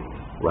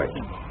 Right.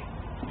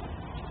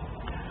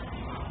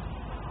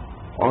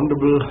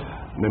 Honorable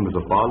Members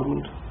of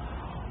Parliament,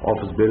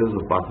 Office Bearers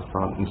of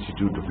Pakistan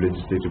Institute of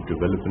Legislative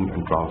Development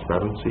and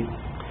Transparency,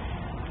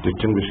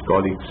 distinguished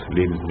colleagues,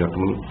 ladies and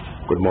gentlemen,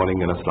 good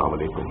morning and assalamu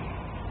alaikum.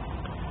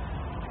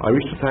 I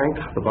wish to thank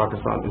the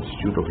Pakistan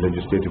Institute of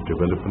Legislative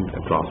Development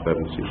and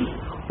Transparency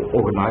for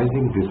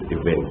organizing this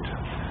event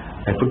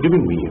and for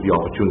giving me the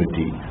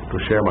opportunity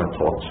to share my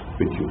thoughts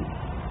with you.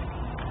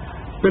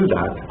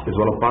 PILDAT is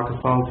one of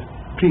Pakistan's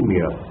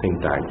premier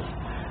think tanks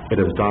It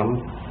has done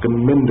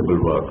commendable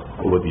work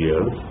over the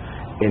years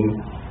in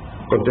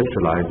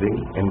contextualizing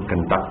and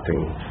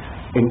conducting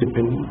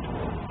independent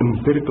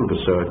empirical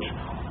research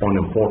on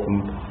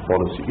important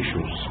policy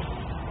issues.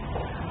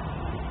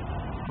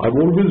 I've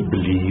always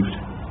believed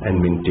and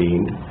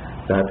maintained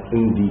that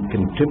in the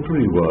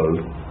contemporary world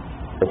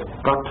of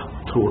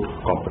cutthroat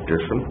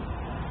competition,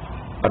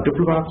 a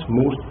diplomat's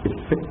most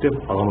effective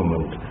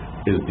armament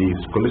is the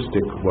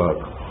scholastic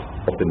work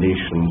of the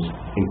nation's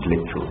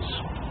intellectuals.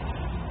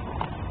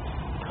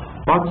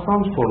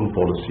 Pakistan's foreign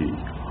policy,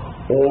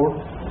 or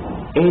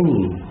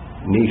any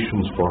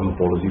nation's foreign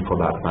policy for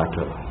that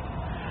matter,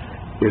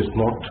 is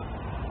not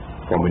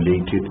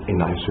formulated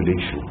in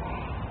isolation,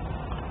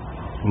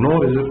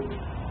 nor is it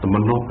the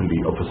monopoly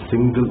of a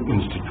single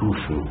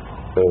institution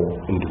or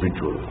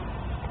individual.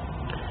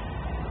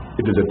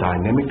 It is a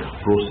dynamic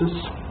process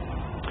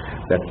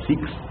that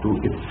seeks to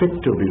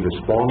effectively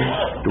respond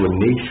to a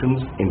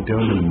nation's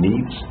internal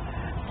needs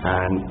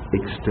and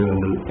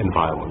external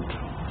environment.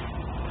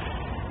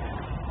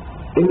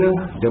 In a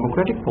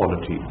democratic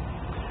polity,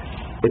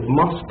 it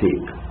must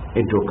take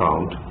into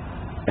account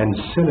and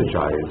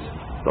synergize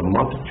the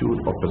multitude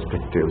of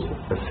perspectives,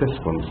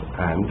 assessments,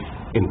 and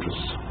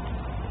interests.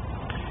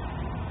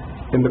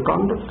 In the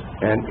conduct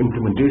and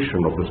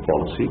implementation of this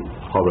policy,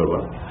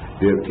 however,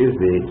 there is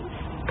a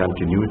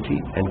continuity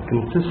and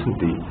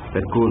consistency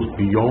that goes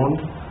beyond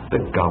the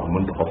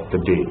government of the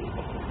day.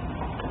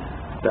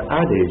 The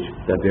adage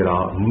that there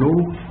are no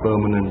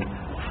permanent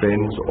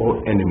friends or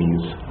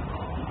enemies,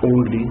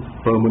 only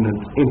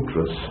permanent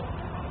interests,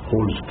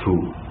 holds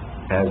true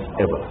as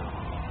ever.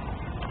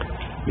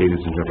 Ladies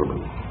and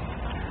gentlemen,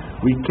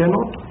 we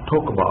cannot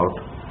talk about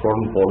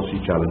foreign policy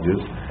challenges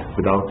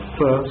without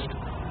first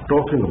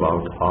talking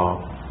about our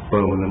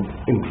permanent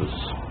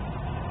interests.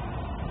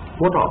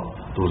 What are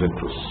those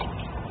interests?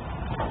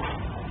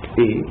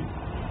 A,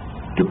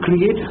 to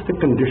create the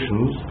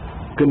conditions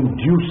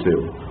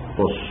conducive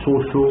for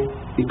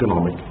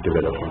socio-economic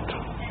development.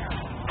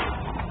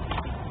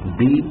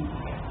 B,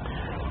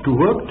 to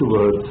work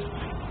towards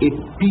a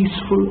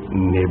peaceful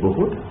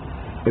neighborhood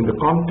in the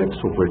context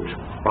of which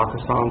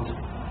Pakistan's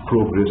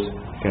progress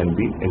can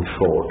be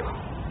ensured.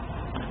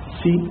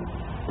 C,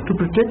 to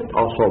protect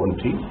our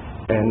sovereignty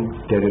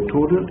and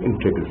territorial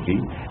integrity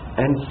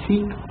and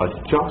seek a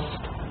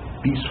just,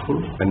 peaceful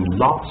and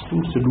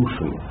lasting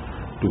solution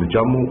to the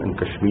Jammu and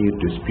Kashmir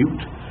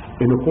dispute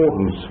in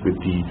accordance with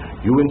the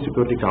UN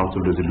Security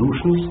Council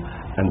resolutions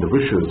and the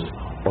wishes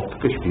of the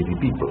Kashmiri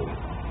people.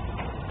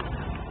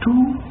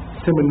 Two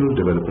seminal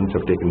developments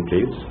have taken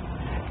place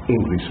in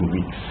recent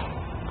weeks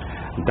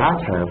that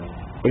have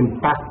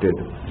impacted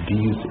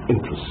these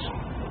interests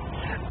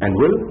and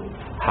will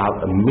have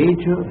a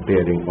major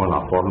bearing on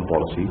our foreign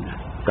policy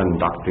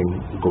conducting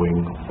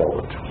going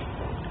forward.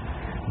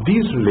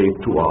 These relate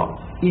to our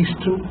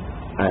eastern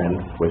and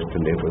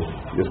western neighbors,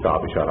 जिसका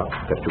आप इशारा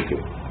कर चुके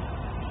हैं.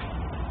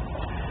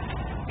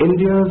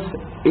 India's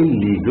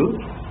illegal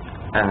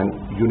and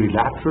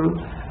unilateral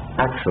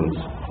actions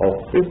of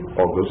 5th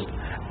August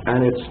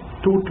and its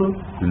total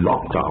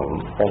lockdown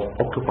of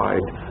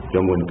occupied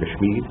Jammu and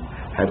Kashmir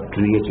have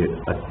created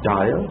a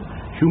dire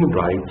human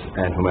rights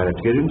and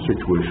humanitarian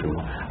situation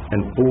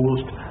and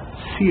posed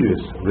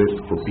serious risk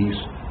for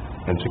peace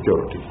and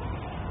security.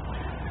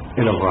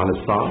 In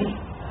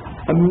Afghanistan,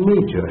 a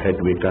major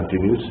headway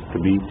continues to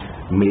be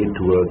made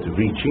towards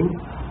reaching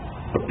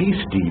a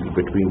peace deal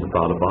between the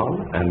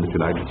Taliban and the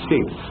United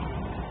States.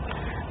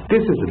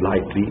 This is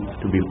likely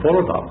to be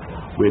followed up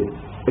with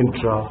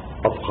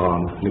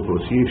intra-Afghan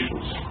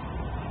negotiations.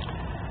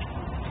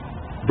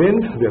 Then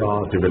there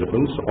are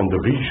developments on the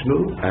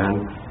regional and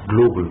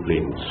global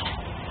planes.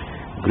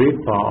 Great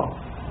power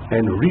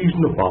and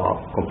regional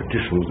power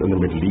competitions in the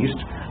Middle East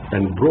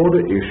and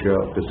broader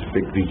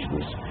Asia-Pacific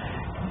regions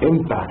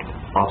impact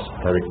us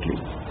directly.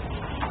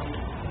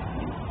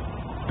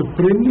 The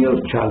perennial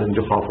challenge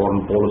of our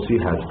foreign policy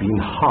has been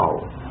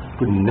how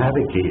to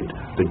navigate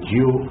the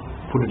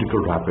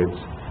geopolitical rapids,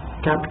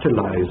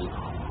 capitalize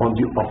on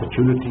the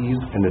opportunities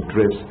and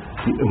address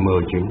the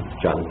emerging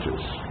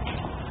challenges.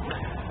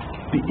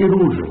 The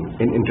erosion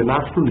in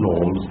international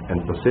norms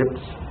and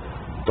precepts,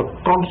 the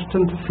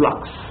constant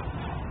flux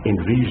in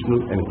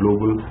regional and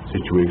global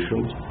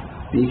situations,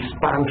 the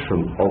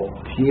expansion of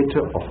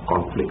theater of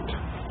conflict,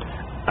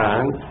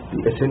 and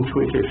the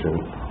accentuation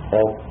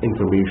of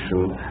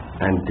information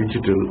and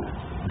digital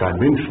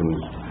dimensions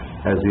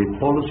as a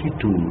policy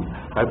tool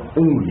have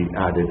only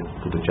added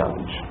to the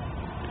challenge.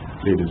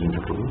 Ladies and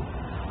gentlemen,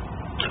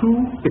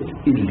 through its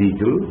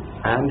illegal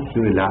and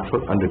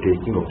unilateral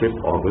undertaking of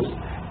 5th August,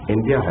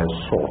 India has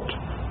sought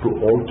to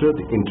alter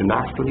the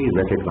internationally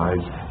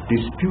recognized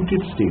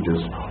disputed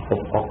status of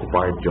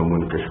occupied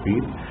Jammu and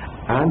Kashmir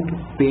and to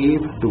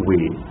pave the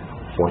way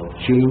for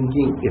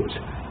changing its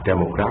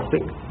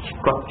demographic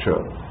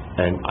structure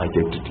and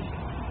identity.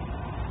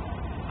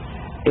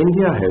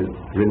 India has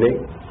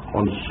reneged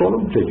on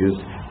solemn pledges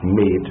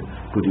made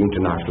to the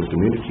international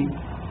community,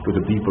 to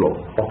the people of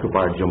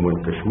occupied Jammu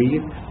and Kashmir,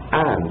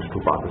 and to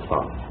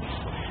Pakistan.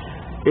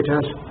 It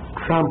has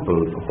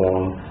trampled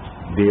upon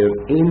their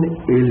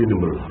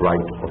inalienable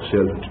right of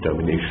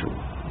self-determination.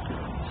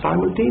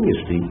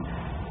 Simultaneously,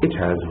 it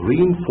has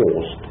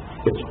reinforced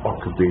its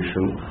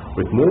occupation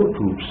with more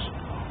troops,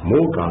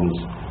 more guns,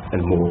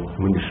 and more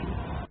munition.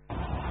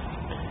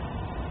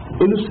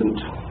 Innocent,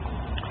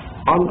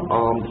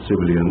 unarmed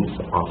civilians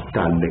are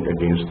standing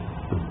against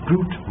the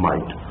brute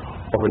might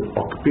of an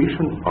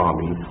occupation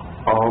army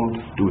armed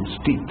to its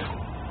teeth.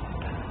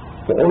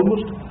 For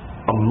almost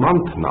a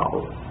month now,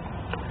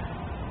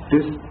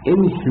 this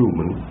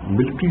inhuman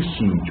military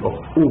siege of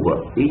over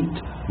 8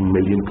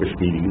 million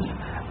Kashmiris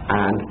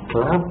and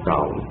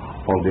clampdown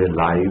on their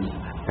lives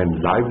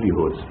and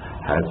livelihoods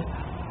has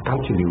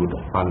continued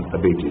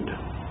unabated.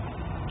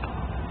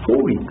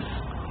 4 weeks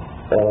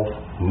of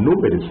no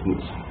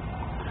medicines,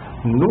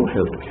 no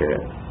health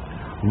care,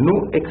 no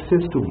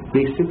access to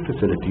basic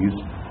facilities,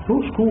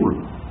 no school,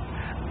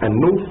 and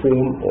no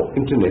phone or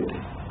internet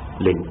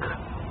link.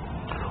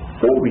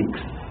 4 weeks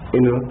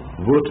in a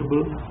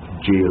veritable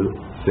jail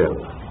cell.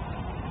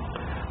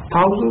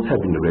 Thousands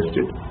have been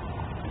arrested.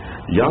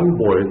 Young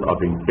boys are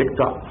being picked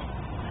up.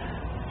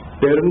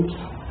 Parents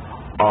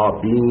are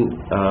being,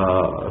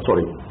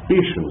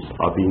 patients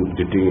are being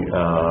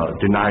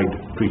denied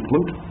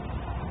treatment,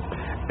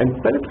 and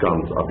pellet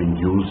guns are being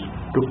used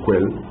to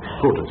quell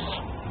protests.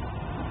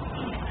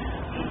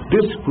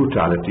 This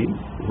brutality,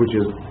 which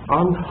is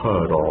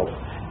unheard of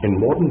in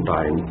modern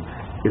times,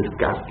 is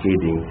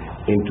cascading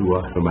into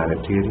a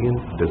humanitarian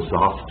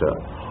disaster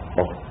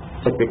of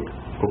epic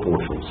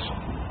proportions.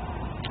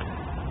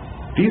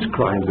 These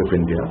crimes of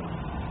India,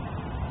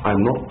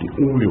 I'm not the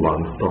only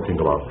one talking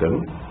about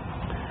them.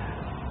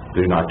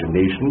 The United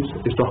Nations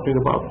is talking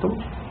about them.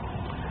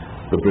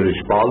 The British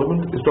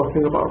Parliament is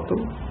talking about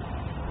them.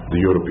 The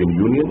European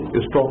Union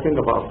is talking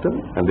about them,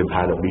 and they've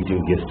had a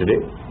meeting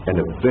yesterday, and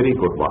a very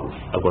good one.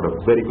 I got a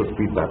very good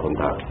feedback on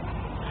that.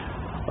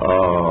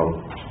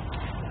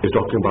 Is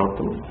talking about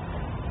them.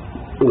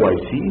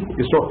 OIC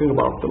is talking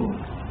about them.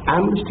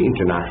 Amnesty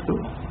International,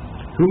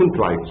 Human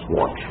Rights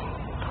Watch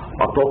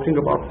are talking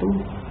about them.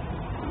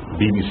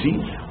 BBC,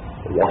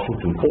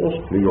 Washington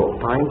Post, New York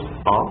Times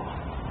are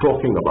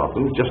talking about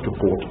them, just to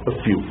quote a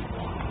few.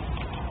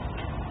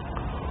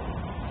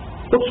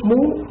 What's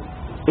more,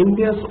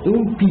 India's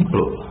own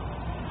people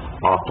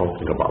are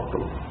talking about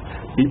them.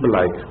 People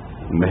like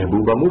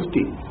Mehbooba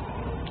Mufti,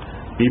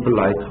 people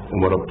like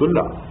Umar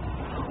Abdullah,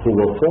 who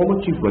were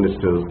former chief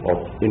ministers of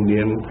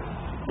Indian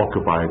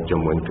occupied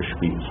Jammu and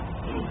Kashmir,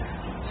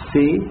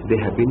 say they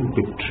have been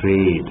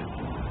betrayed.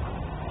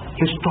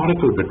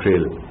 Historical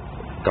betrayal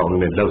का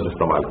उन्होंने लफ्ज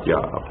इस्तेमाल किया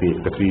अपनी एक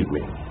तकरीर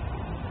में.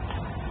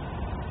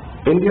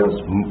 India's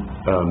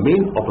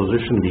main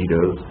opposition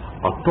leaders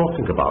are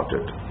talking about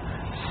it.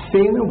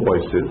 Saner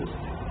voices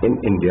in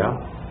India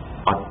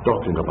are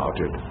talking about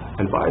it.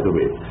 And by the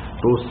way,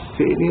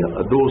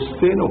 those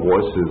saner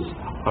voices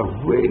are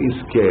very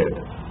scared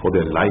for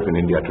their life in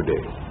India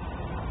today.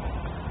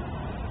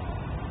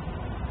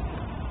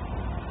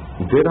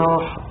 There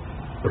are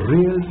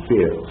real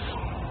fears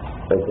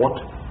of what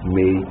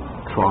may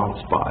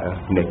transpire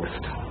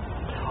next.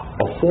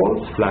 A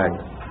false flag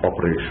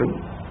operation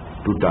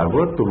to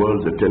divert the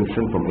world's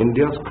attention from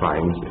India's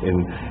crimes in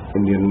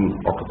Indian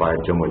occupied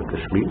Jammu and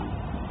Kashmir.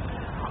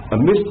 A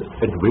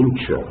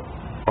misadventure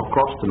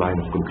across the line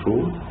of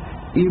control,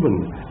 even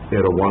a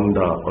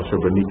Rwanda or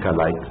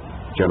Srebrenica-like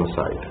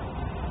genocide.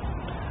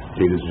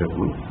 Ladies and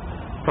gentlemen,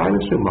 Prime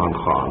Minister Imran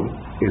Khan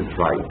is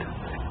right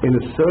in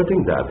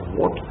asserting that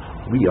what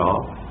we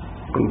are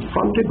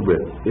confronted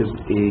with is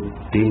a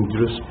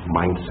dangerous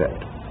mindset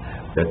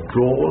that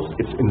draws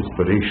its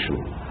inspiration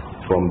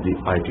from the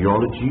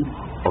ideology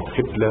of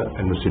Hitler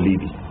and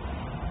Mussolini.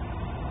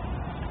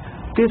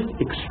 This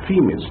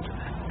extremist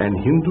and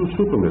Hindu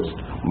supremacist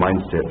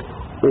mindset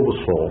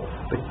oversaw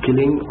the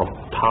killing of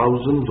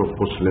thousands of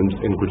Muslims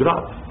in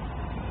Gujarat.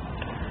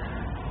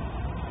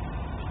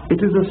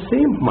 It is the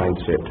same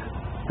mindset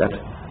that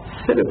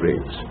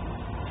celebrates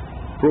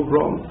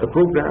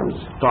programs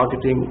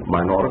targeting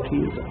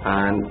minorities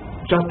and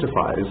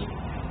justifies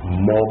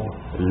mob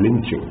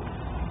lynching.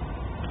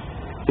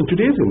 In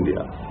today's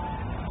India,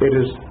 it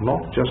is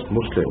not just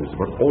Muslims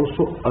but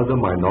also other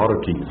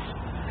minorities,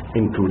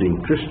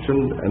 including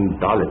Christians and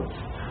Dalits,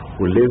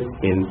 who live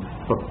in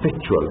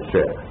perpetual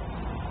fear.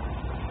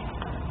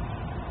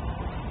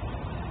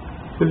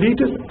 The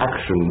latest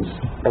actions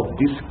of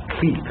this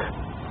clique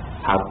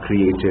have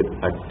created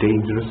a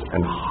dangerous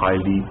and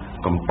highly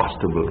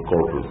combustible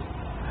cauldron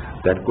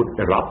that could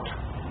erupt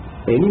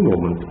any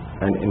moment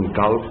and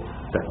engulf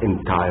the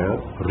entire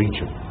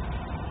region.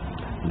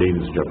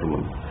 Ladies and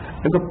gentlemen,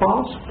 in the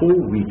past 4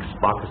 weeks,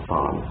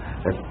 Pakistan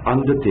has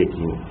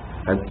undertaken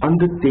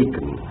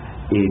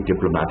a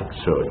diplomatic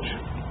surge.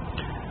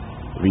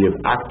 We have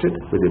acted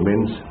with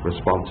immense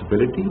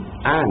responsibility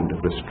and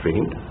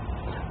restraint,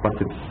 but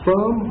with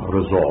firm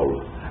resolve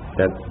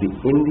that the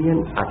Indian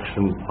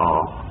actions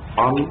are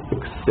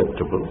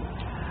unacceptable,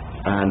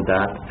 and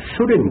that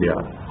should India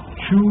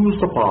choose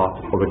the path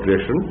of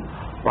aggression,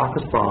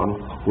 Pakistan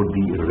would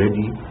be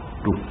ready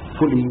to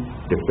fully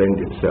defend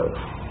itself.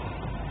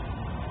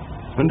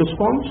 In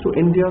response to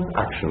India's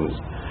actions,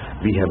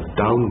 we have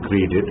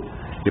downgraded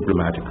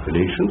diplomatic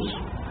relations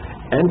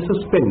and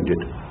suspended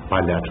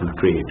bilateral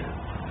trade.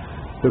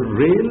 The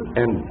rail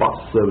and bus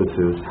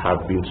services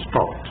have been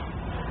stopped.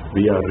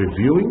 We are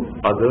reviewing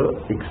other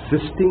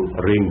existing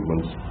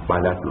arrangements,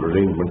 bilateral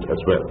arrangements as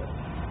well.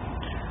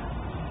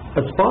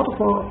 As part of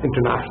our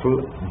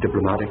international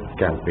diplomatic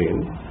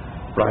campaign,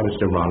 Prime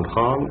Minister Imran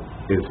Khan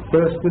is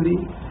personally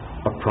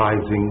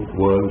apprising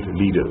world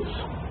leaders.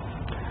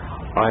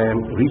 I am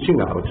reaching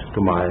out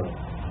to my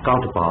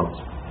counterparts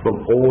from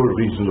all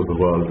regions of the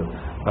world,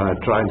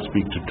 try and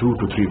speak to 2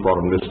 to 3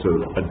 foreign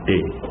ministers a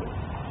day.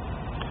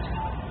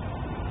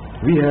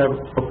 We have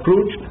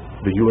approached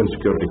the UN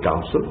Security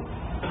Council,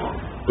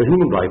 the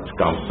Human Rights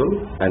Council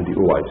and the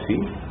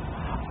OIC.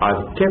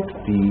 I've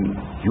kept the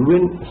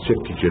UN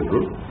Secretary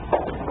General,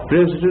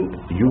 President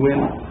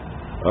UN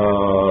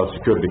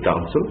Security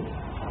Council,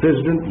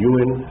 President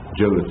UN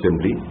General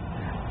Assembly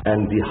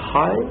and the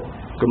High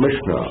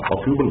Commissioner of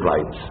Human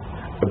Rights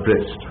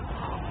abreast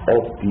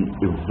of the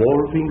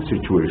evolving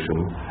situation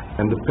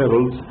and the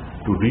perils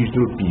to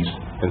regional peace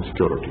and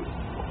security.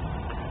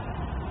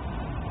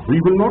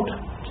 We will not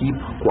keep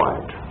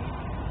quiet.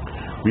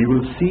 We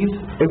will seize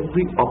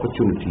every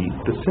opportunity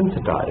to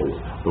sensitize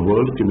the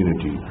world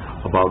community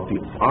about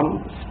the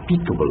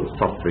unspeakable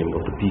suffering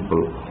of the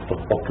people of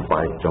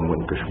occupied Jammu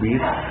and Kashmir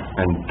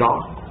and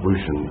dark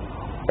vision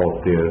of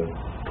their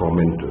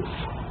tormentors.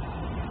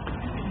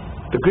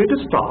 The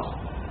greatest task,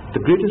 the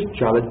greatest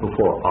challenge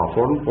before our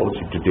foreign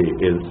policy today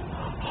is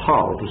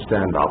how to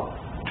stand up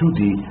to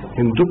the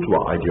Hindutva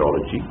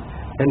ideology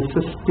and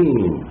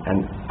sustain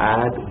and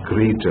add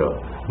greater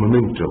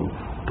momentum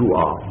to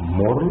our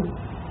moral,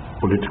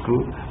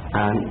 political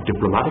and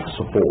diplomatic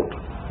support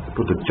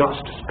to the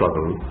just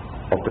struggle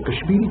of the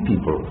Kashmiri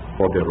people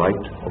for their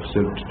right of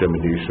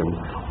self-determination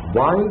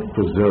while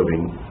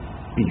preserving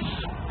peace.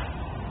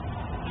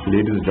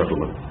 Ladies and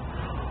gentlemen,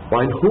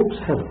 while hopes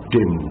have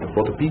dimmed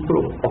for the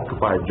people of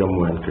occupied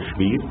Jammu and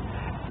Kashmir,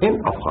 in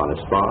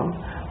Afghanistan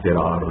there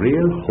are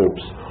real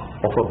hopes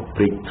of a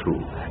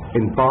breakthrough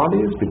in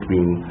parleys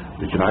between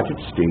the United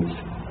States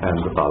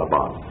and the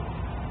Taliban.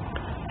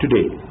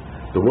 Today,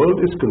 the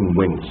world is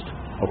convinced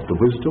of the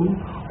wisdom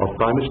of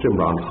Prime Minister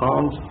Imran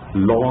Khan's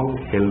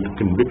long-held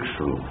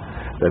conviction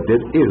that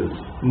there is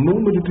no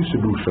military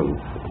solution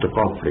to the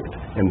conflict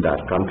in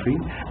that country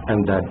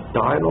and that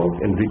dialogue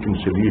and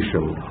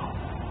reconciliation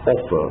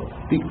offer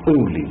the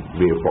only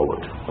way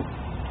forward.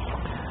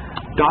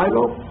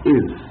 Dialogue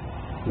is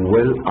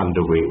well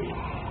underway.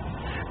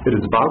 It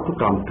is about to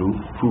come to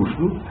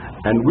fruition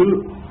and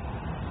will,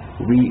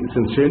 we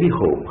sincerely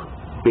hope,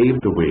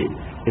 pave the way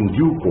in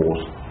due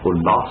course for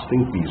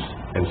lasting peace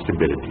and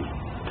stability.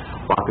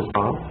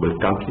 Pakistan will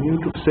continue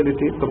to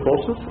facilitate the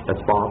process as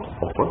part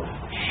of a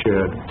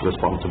shared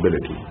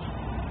responsibility.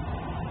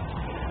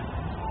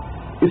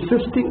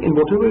 Assisting in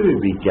whatever way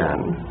we can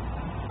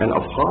an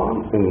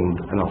Afghan-owned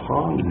and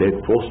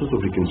Afghan-led process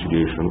of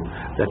reconciliation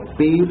that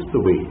paves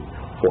the way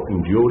for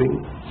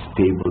enduring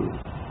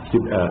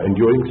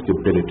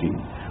stability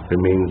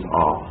remains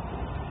our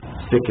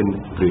second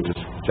greatest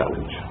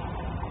challenge.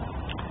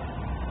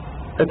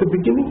 At the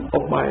beginning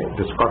of my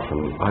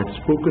discussion, I had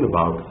spoken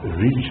about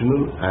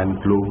regional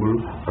and global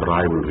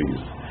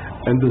rivalries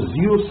and the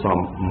zero-sum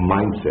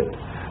mindset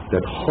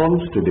that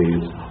haunts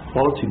today's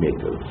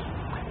policymakers.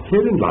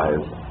 Herein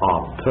lies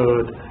our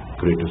third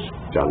greatest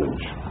challenge.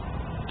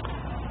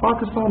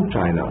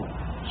 Pakistan-China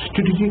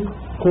strategic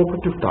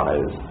cooperative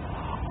ties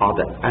are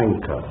the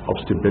anchor of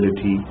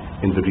stability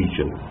in the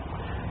region.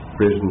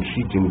 President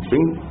Xi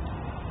Jinping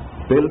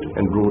Belt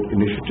and Road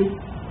Initiative,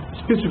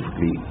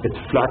 specifically its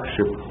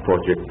flagship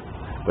project,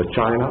 the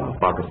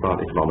China-Pakistan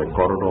Economic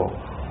Corridor,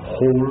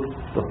 hold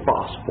the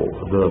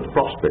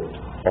prospect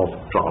of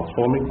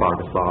transforming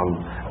Pakistan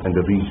and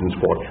the region's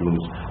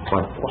fortunes by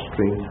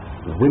fostering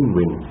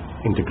win-win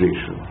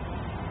integration.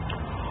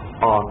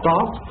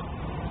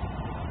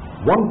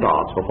 One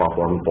task of our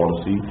foreign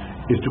policy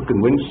is to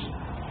convince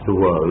the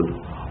world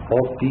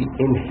of the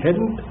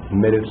inherent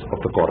merits of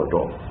the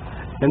corridor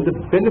and the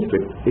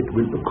benefit it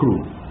will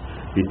accrue.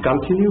 We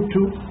continue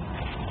to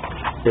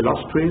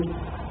illustrate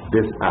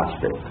this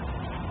aspect,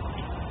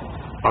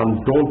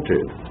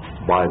 undaunted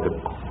by the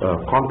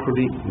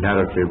contrary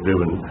narrative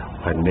driven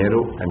by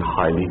narrow and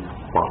highly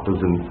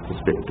partisan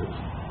perspectives.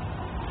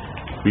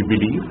 We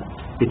believe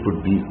it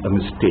would be a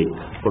mistake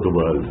for the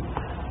world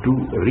to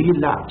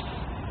relapse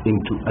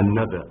into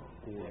another.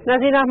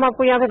 नाज़रीन, हम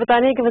आपको यहाँ पे बता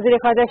रहे हैं कि वज़ीर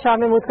ख़ारजा शाह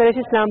महमूद कुरैशी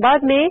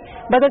इस्लामाबाद में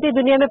बदलती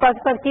दुनिया में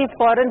पाकिस्तान की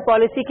फॉरेन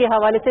पॉलिसी के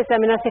हवाले से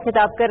सेमिनार से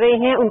खिताब कर रहे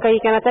हैं। उनका ये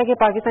कहना था कि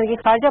पाकिस्तान की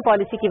खारजा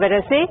पॉलिसी की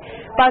वजह से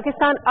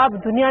पाकिस्तान अब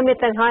दुनिया में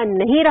तन्हा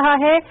नहीं रहा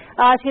है।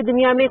 आज की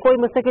दुनिया में कोई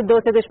मुस्तकिल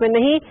दोस्त या दुश्मन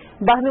नहीं,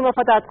 बाहमी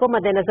मफादात को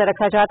मद्देनजर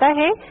रखा जाता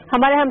है।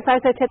 हमारे हमसाये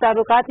से अच्छे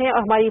ताल्लुकात हैं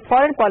और हमारी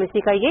फॉरेन पॉलिसी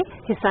का ये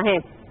हिस्सा है।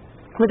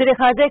 वज़ीर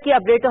ख़ारजा की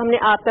अपडेट हमने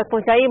आप तक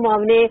पहुंचाई।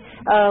 मुआवने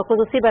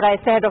ख़ुसूसी बराए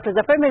सहर डॉक्टर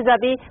जफर मिर्जा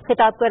भी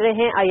खिताब कर रहे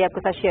हैं। आइए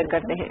आपके साथ शेयर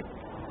करते हैं।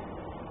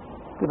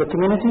 To the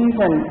communities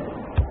and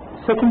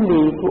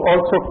secondly to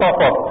also top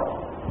up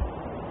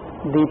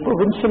the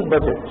provincial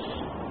budgets,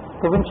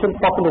 provincial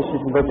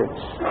population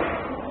budgets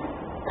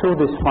through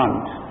this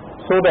fund,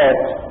 so that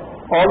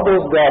all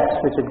those gaps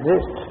which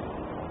exist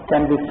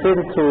can be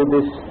filled through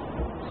this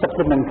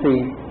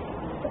supplementary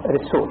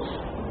resource.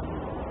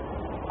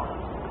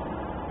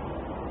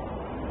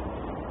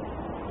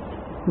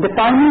 The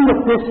timing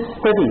of this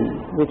study,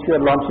 which we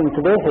are launching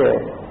today here,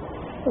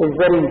 is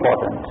very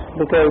important,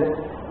 because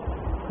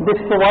this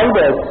provides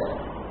us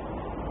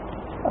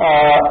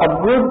a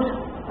good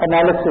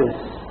analysis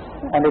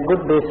and a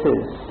good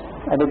basis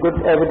and a good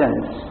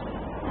evidence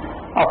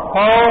of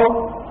how,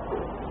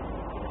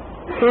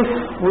 if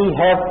we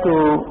have to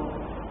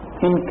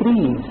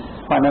increase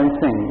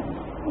financing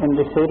in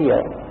this area,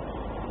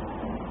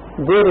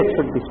 where it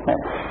should be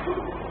spent,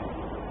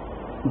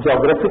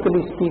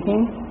 geographically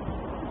speaking,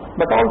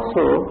 but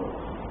also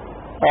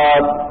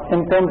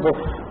in terms of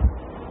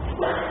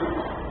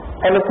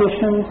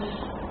allocations,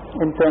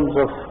 in terms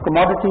of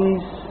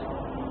commodities,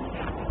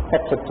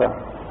 etc.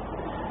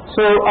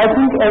 So I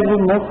think as we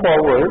move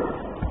forward,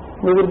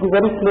 we will be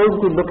very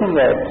closely looking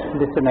at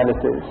this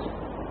analysis,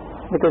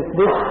 because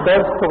this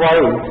does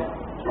provide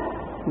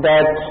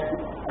that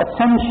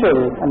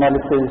essential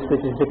analysis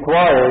which is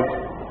required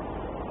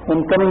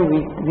in coming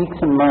weeks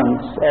and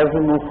months as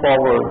we move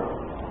forward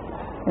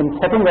in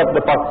setting up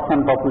the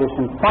Pakistan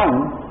Population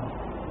Fund,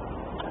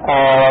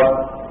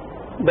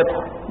 that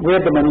where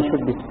the money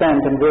should be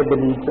spent and where the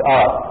needs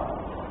are.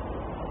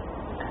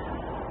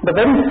 The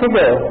very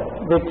figure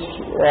which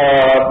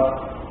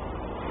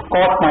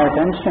caught my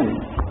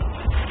attention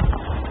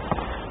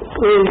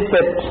is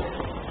that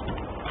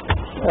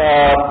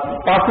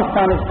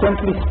Pakistan is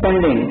currently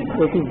spending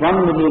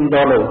 $81 million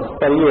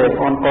per year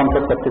on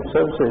contraceptive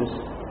services.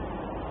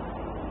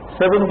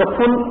 Serving the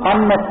full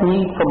unmet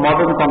need for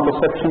modern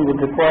contraception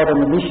would require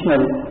an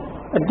additional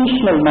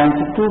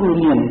 $92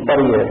 million per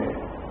year,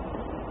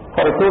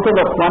 for a total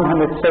of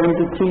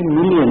 $173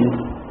 million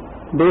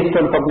based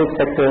on public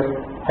sector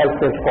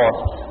healthcare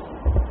costs.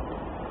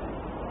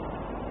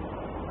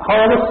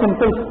 However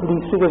simple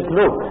these figures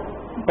look,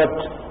 but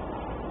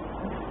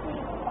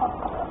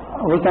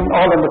we can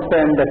all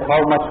understand that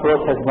how much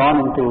work has gone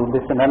into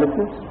this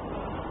analysis,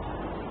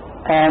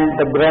 and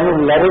the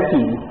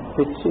granularity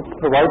which it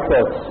provides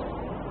us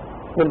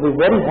will be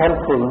very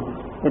helpful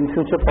in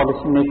future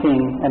policy making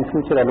and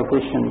future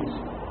allocations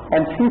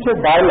and future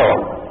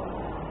dialogue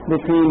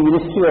between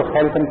Ministry of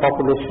Health and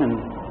Population.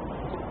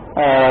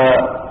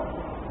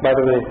 By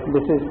the way,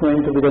 this is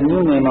going to be the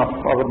new name of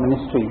our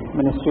ministry,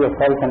 Ministry of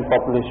Health and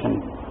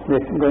Population. We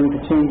are going to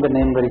change the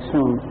name very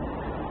soon.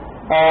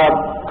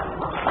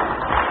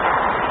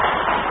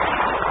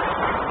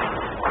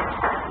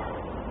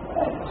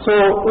 So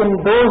in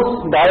those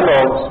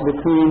dialogues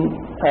between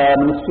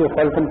Ministry of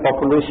Health and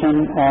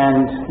Population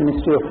and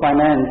Ministry of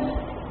Finance,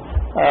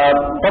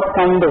 what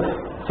kind of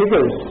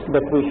figures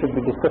that we should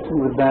be discussing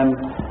with them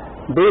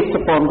based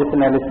upon this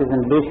analysis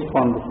and based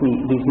upon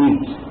these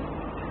needs.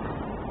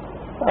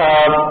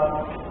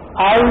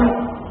 I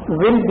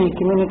will be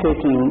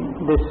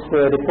communicating this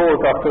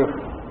report after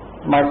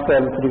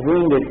myself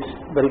reviewing it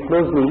very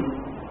closely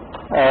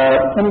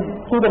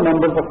to the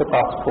members of the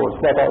task force.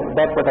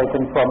 That's what I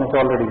can promise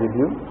already with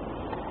you.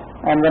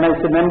 And when I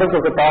say members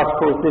of the task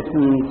force, this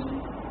means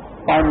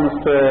Prime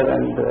Minister,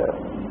 and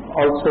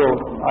also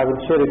I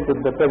will share it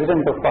with the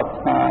President of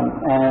Pakistan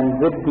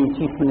and with the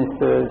Chief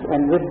Ministers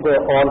and with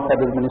all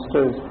federal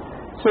ministers.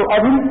 So I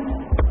think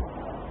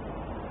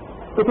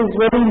it is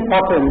very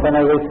important, and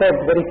as I said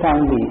very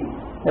kindly,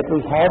 that we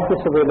have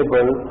this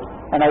available,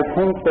 and I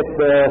think that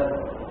the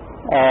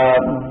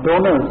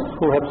donors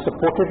who have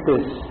supported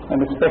this,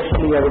 and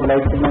especially I would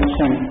like to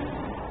mention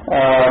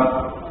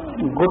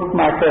Good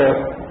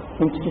Matter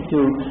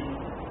Institute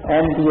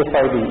and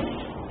DFID,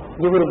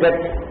 you will get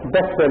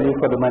best value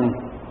for the money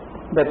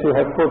that you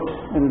have put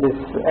in this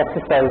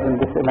exercise, in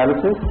this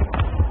analysis.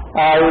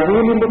 I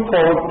really look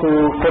forward to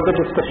further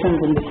discussions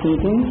in this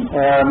meeting,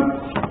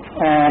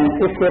 and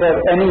if there are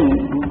any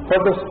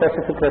further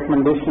specific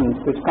recommendations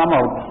which come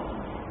out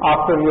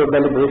after your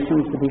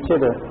deliberations with each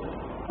other,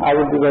 I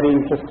would be very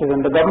interested,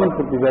 and the government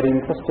would be very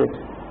interested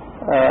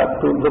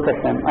to look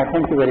at them. I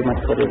thank you very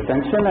much for your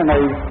attention, and I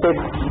say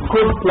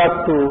good luck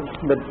to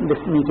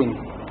this meeting.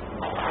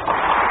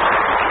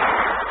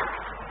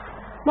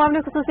 मामले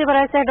खुसूसी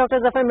बराए से doctor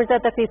Zafar Mirza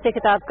तकरीर से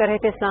खिताब कर रहे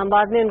थे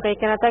इस्लामाबाद में। उनका ये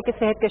कहना था कि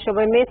सेहत के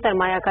शोबे में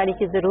सरमायाकारी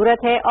की जरूरत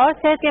है और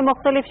सेहत के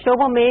मुख्तलिफ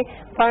शोबों में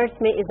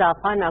फंड्स में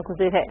इजाफा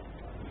नागुज़िर है।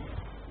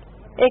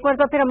 एक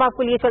मरतबा फिर हम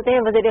आपको लिए चलते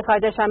हैं वज़ीर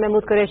ख़ारजा शाह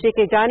महमूद कुरैशी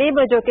की जानिब,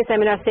 जो कि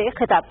सेमिनार से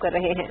खिताब कर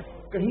रहे हैं।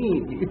 कहीं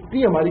इतनी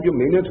हमारी जो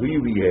मेहनत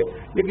हुई है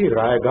लेकिन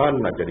रायगान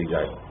न चली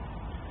जाए,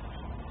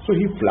 सो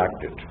ही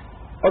फ्लैग्ड इट,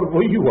 और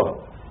वही हुआ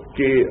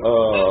कि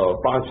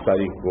 5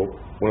 तारीख को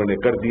उन्होंने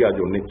कर दिया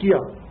जो उन्होंने किया।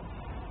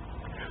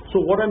 So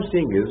what I am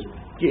saying is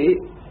कि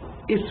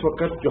इस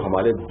वक्त जो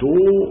हमारे 2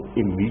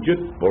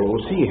 इमीडिएट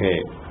पड़ोसी हैं,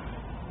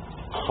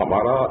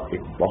 हमारा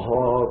एक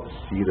बहुत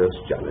सीरियस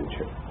चैलेंज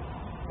है।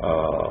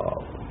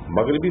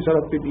 मगरबी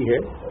सरहद पे भी है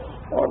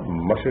और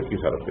मशरक़ी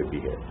सरहद पे भी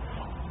है,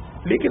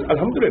 लेकिन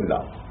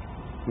अल्हम्दुलिल्लाह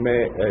میں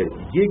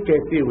یہ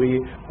کہتے ہوئے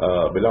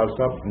بلال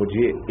صاحب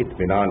مجھے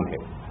اطمینان ہے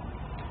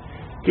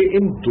کہ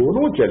ان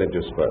دونوں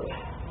چیلنجز پر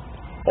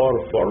اور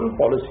فارن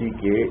پالیسی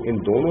کے ان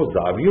دونوں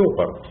زاویوں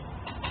پر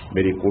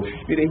میری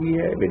کوشش بھی رہی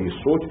ہے، میری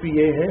سوچ بھی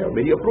یہ ہے اور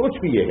میری اپروچ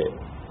بھی یہ ہے،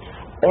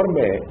 اور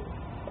میں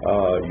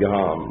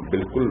یہاں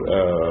بالکل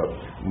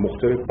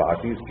مختلف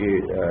پارٹیز کے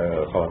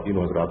خواتین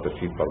و حضرات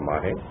تشریف فرما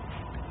ہیں،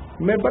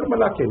 میں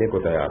برملا کہنے کو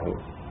تیار ہوں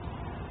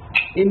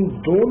ان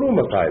دونوں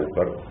مسائل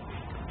پر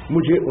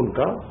مجھے ان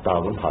کا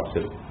تعاون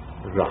حاصل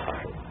رہا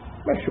ہے،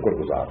 میں شکر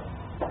گزار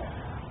ہوں۔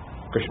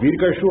 کشمیر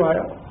کا ایشو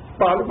آیا،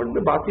 پارلیمنٹ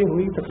میں باتیں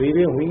ہوئی،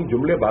 تقریریں ہوئی،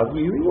 جملے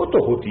بازی ہوئی، وہ تو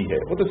ہوتی ہے،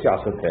 وہ تو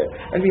سیاست ہے،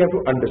 and we have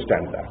to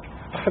understand that.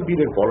 I have been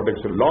in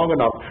politics long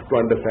enough to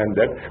understand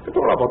that کہ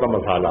تھوڑا بہت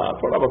مسالہ،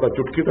 تھوڑا بہت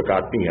چٹکی تو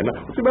کاٹنی ہے نا،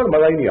 اس کے بعد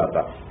مزہ ہی نہیں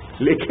آتا۔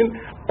 لیکن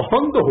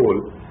آن دا ہول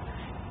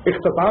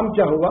اختتام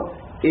کیا ہوا؟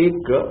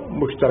 ایک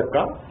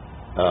مشترکہ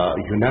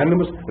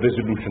unanimous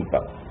resolution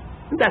per,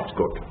 that's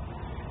good.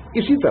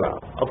 اسی طرح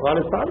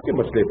افغانستان کے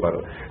مسئلے پر،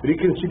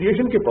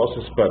 ریکنسیلیشن کے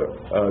پروسیس پر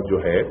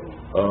جو ہے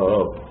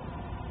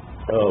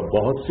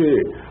بہت سے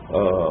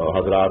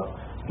حضرات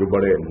جو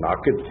بڑے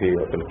ناقد تھے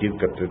اور تنقید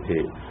کرتے تھے،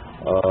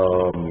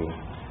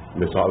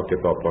 مثال کے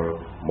طور پر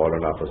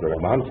مولانا فضل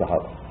الرحمان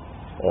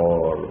صاحب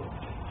اور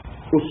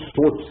اس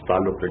سوچ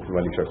تعلق رکھنے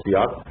والی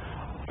شخصیات،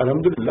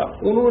 الحمدللہ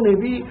انہوں نے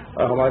بھی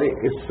ہمارے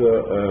اس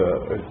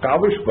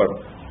کاوش پر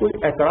کوئی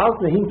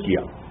اعتراض نہیں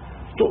کیا۔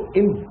 تو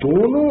ان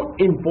دونوں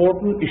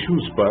امپورٹنٹ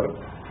ایشوز پر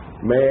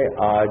میں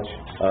آج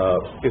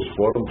اس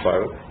فورم پر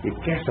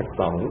یہ کہہ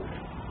سکتا ہوں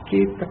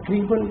کہ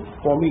تقریباً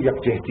قومی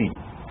یکجہتی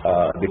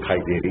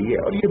دکھائی دے رہی ہے،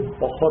 اور یہ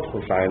بہت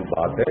خوشائند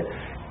بات ہے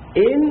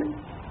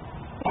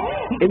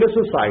in a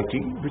society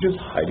which is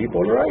highly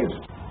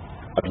polarized۔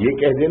 اب یہ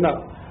کہہ دینا،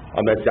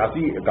 اور میں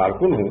سیاسی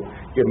کارکن ہوں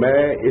کہ میں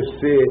اس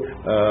سے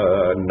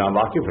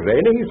ناواقف رہ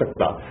نہیں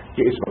سکتا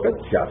کہ اس وقت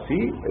سیاسی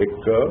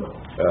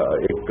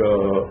ایک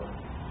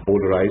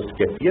پولرائزڈ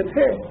کیفیت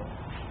ہے۔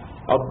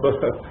 اب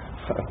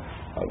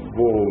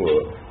وہ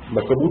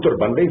میں کبوتر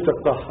بن نہیں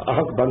سکتا،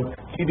 آنکھ بند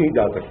کی نہیں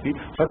جا سکتی،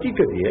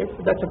 حقیقت یہ ہے،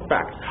 دیٹس اے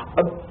فیکٹ۔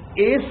 اب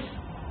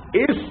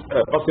اس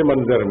پس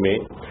منظر میں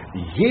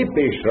یہ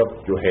پیش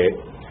رفت جو ہے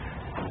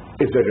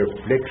is a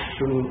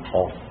reflection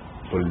of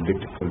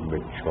political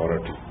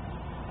maturity،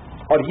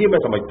 اور یہ میں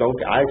سمجھتا ہوں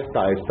کہ آہستہ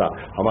آہستہ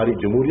ہماری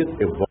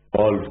جمہوریت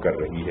ایوالو کر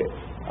رہی ہے۔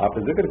 آپ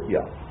نے ذکر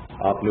کیا،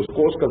 آپ نے اس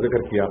کورس کا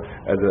ذکر کیا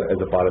ایز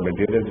اے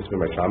پارلیمنٹرین جس میں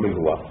میں شامل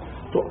ہوا،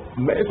 تو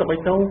میں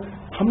سمجھتا ہوں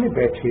ہم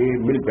نے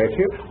مل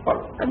بیٹھے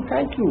اور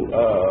thank you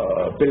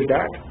bill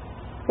date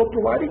for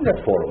providing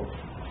that forum.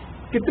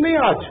 کتنے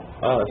آج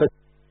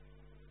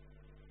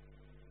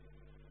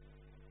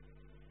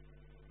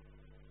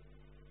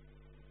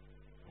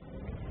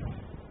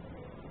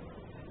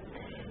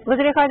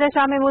وزیر خارجہ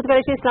شاہ محمود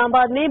قریشی اسلام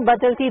آباد میں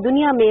بدلتی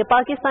دنیا میں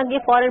پاکستان کی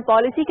فارن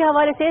پالیسی کے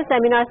حوالے سے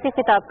سیمینار سے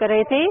خطاب کر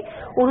رہے تھے۔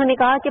 انہوں نے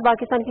کہا کہ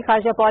پاکستان کی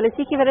خارجہ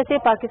پالیسی کی وجہ سے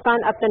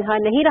پاکستان اب تنہا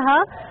نہیں رہا۔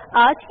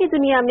 آج کی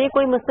دنیا میں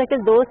کوئی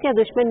مستقل دوست یا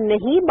دشمن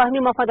نہیں، باہمی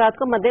مفادات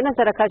کو مد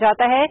نظر رکھا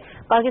جاتا ہے۔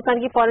 پاکستان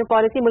کی فارن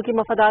پالیسی ملکی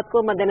مفادات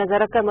کو مد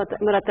نظر رکھ کر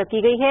مرتب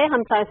کی گئی ہے۔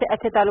 ہمسائے سے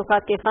اچھے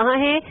تعلقات کے خواہاں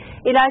ہیں،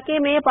 علاقے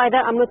میں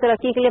پائیدار امن و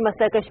ترقی کے لیے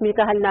مسئلہ کشمیر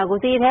کا حل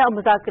ناگزیر ہے اور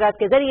مذاکرات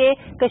کے ذریعے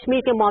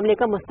کشمیر کے معاملے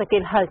کا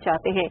مستقل حل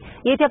چاہتے ہیں۔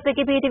 یہ تھے اب تک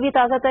کی پی ٹی وی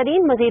تازہ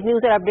ترین۔ مزید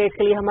نیوز اور اپڈیٹ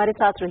کے لیے ہمارے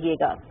ساتھ رہیے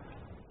گا۔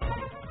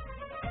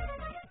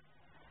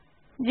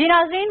 جی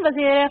ناظرین،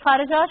 وزیر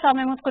خارجہ شاہ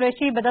محمود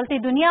قریشی بدلتی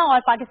دنیا اور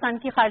پاکستان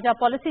کی خارجہ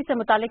پالیسی سے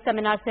متعلق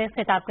سیمینار سے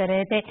خطاب کر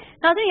رہے تھے۔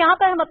 ناظرین، یہاں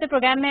پر ہم اپنے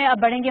پروگرام میں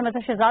اب بڑھیں گے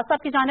مظہر شہزاد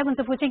صاحب کی جانب، ان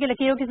سے پوچھیں گے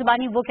لکیروں کی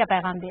زبانی وہ کیا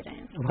پیغام دے رہے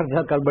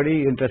ہیں۔ کل بڑی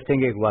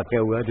انٹرسٹنگ ایک واقعہ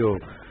ہوا جو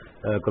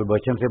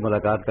کلبھشن سے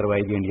ملاقات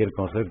کروائی گئی انڈین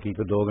کونسل کی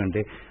تو 2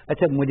 گھنٹے۔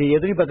 اچھا، مجھے یہ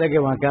تو نہیں پتا کہ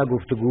وہاں کیا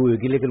گفتگو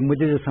ہوگی، لیکن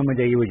مجھے جو سمجھ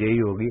آئی وہ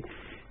یہی ہوگی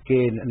کہ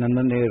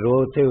نندن نے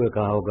روتے ہوئے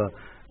کہا ہوگا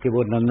کہ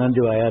وہ نندن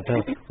جو آیا تھا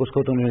اس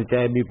کو تو انہوں نے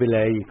چائے بھی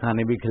پلائی،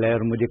 کھانے بھی کھلائے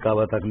اور مجھے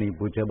کعبہ تک نہیں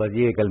پوچھا، بس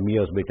یہ ایک المیہ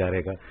اس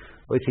بیچارے کا،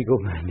 اسی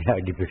کو میں نے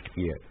ڈپکٹ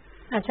کیا۔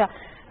 اچھا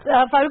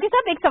فاروقی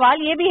صاحب، ایک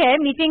سوال یہ بھی ہے،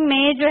 میٹنگ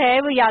میں جو ہے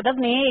وہ یادو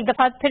نے ایک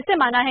دفعہ پھر سے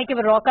مانا ہے کہ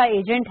وہ را کا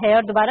ایجنٹ ہے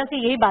اور دوبارہ سے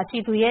یہی بات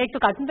چیت ہوئی ہے، ایک تو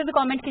کارٹون پہ بھی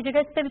کامنٹ کیجیے گا،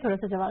 اس پہ بھی تھوڑا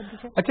سا جواب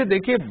دیجیے۔ اچھا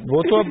دیکھیے،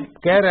 وہ تو اب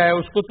کہہ رہا ہے،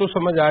 اس کو تو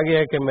سمجھ آ گیا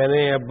ہے کہ میں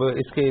نے اب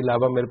اس کے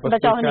علاوہ میرے پاس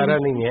کوئی چارہ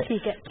نہیں ہے،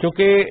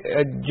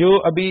 کیونکہ جو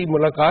ابھی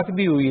ملاقات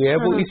بھی ہوئی ہے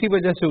وہ اسی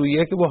وجہ سے ہوئی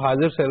ہے کہ وہ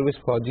حاضر سروس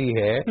فوجی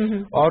ہے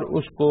اور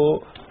اس کو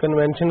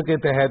کنونشن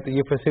کے تحت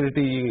یہ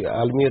فیسلٹی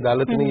عالمی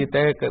عدالت نے یہ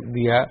طے کر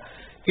دیا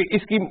کہ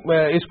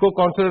اس کو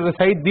کونسلر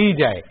رسائی دی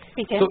جائے،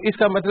 تو اس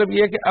کا مطلب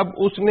یہ ہے کہ اب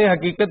اس نے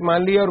حقیقت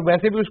مان لی اور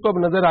ویسے بھی اس کو اب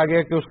نظر آ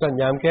گیا کہ اس کا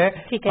انجام کیا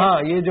ہے۔ ہاں،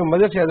 یہ جو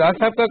مظہر شہزاد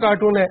صاحب کا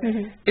کارٹون ہے،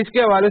 اس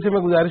کے حوالے سے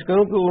میں گزارش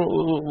کروں کہ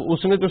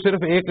اس نے تو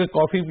صرف ایک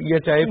کافی یا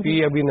چائے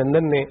پی ابھی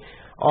نندن نے،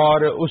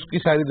 اور اس کی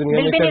ساری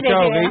دنیا میں چرچا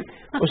ہو گئی،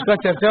 اس کا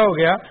چرچا ہو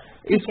گیا۔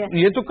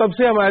 یہ تو کب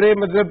سے ہمارے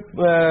مطلب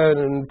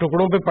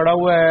ٹکڑوں پہ پڑا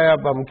ہوا ہے،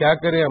 اب ہم کیا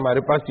کریں،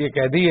 ہمارے پاس یہ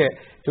قیدی ہے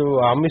تو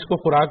ہم اس کو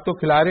خوراک تو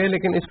کھلا رہے ہیں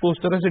لیکن اس کو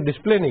اس طرح سے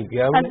ڈسپلے نہیں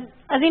کیا۔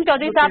 عظیم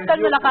چودھری صاحب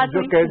کل ملاقات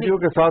جو قیدیوں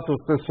کے ساتھ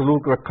اس پہ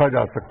سلوک رکھا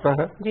جا سکتا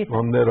ہے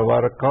ہم نے روا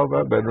رکھا ہوا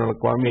ہے، بین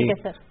الاقوامی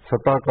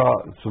سطح کا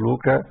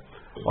سلوک ہے،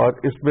 اور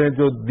اس میں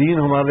جو دین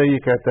ہمارا یہ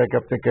کہتا ہے کہ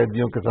اپنے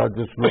قیدیوں کے ساتھ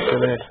جو سلوک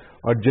کریں،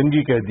 اور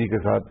جنگی قیدی کے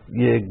ساتھ،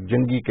 یہ ایک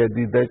جنگی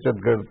قیدی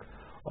دہشت گرد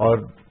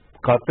اور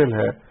قاتل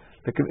ہے،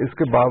 لیکن اس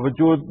کے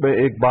باوجود میں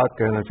ایک بات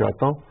کہنا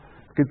چاہتا ہوں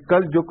کہ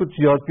کل جو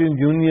کچھ یورپین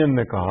یونین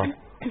نے کہا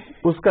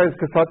اس کا اس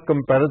کے ساتھ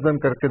کمپیریزن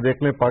کر کے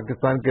دیکھ لیں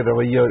پاکستان کے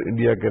رویے اور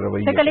انڈیا کے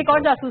رویے. کل ایک اور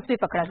جاسوس بھی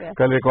پکڑا گیا.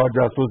 کل ایک اور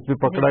جاسوس بھی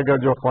پکڑا گیا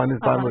جو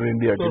افغانستان اور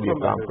انڈیا کے لیے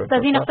کام کرتا ہے.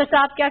 تزین اختر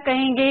صاحب کیا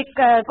کہیں گے؟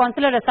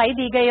 کونسلر رسائی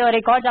دی گئی اور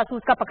ایک اور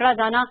جاسوس کا پکڑا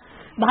جانا،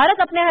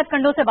 بھارت اپنے ہتھ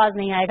کنڈوں سے باز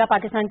نہیں آئے گا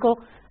پاکستان کو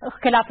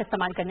خلاف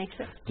استعمال کرنے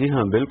سے. جی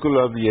ہاں بالکل.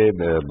 اب یہ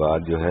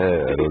بات جو ہے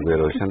روز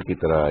روشن کی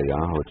طرح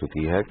یہاں ہو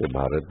چکی ہے کہ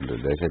بھارت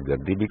دہشت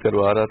گردی بھی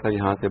کروا رہا تھا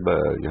یہاں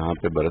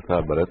پہ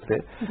برس سے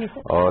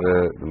اور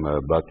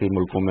باقی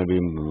ملکوں میں بھی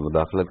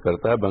مداخلت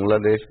کرتا ہے. بنگلہ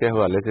دیش کے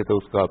حوالے سے تو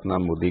اس کا اپنا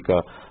مودی کا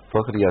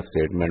فخریہ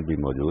اسٹیٹمنٹ بھی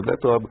موجود ہے.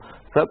 تو اب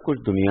سب کچھ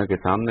دنیا کے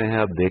سامنے ہے.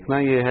 اب دیکھنا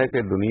یہ ہے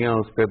کہ دنیا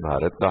اس پہ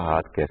بھارت کا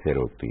ہاتھ کیسے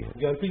روکتی ہے.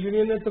 یورپی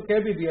یونین نے تو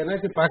کہہ بھی دیا نا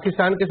کہ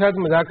پاکستان کے ساتھ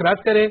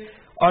مذاکرات کرے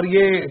اور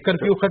یہ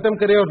کرفیو ختم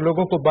کرے اور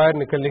لوگوں کو باہر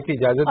نکلنے کی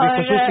اجازت دی،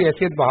 خصوصی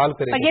حیثیت بحال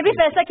کرے. یہ بھی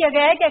فیصلہ کیا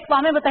گیا ہے کہ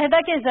اقوام متحدہ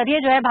کے ذریعے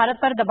جو ہے بھارت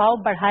پر دباؤ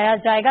بڑھایا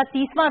جائے گا.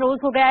 30واں روز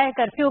ہو گیا ہے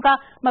کرفیو کا.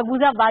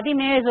 مقبوضہ وادی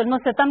میں ظلم و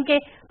ستم کے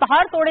پہاڑ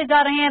توڑے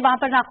جا رہے ہیں. وہاں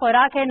پر نہ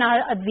خوراک ہے نہ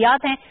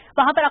ادویات ہیں.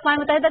 وہاں پر اقوام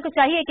متحدہ کو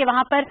چاہیے کہ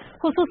وہاں پر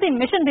خصوصی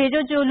مشن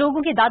بھیجو جو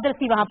لوگوں کی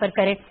دادرسی وہاں پر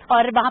کرے،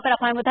 اور وہاں پر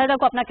اقوام متحدہ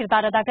کو اپنا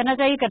کردار ادا کرنا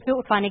چاہیے کرفیو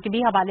اٹھوانے کے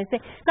بھی حوالے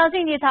سے.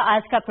 ناظرین یہ تھا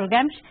آج کا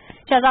پروگرام.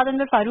 شہزاد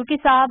انور فاروقی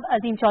صاحب،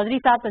 عظیم چودھری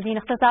صاحب، تزین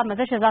اختر صاحب،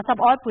 مظہر شہزاد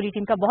صاحب اور پوری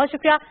ٹیم کا بہت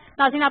شکریہ.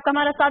 ناظرین آپ کا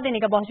ہمارا ساتھ دینے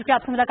کا بہت شکریہ.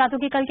 آپ سے ملاقات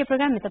ہوگی کل کے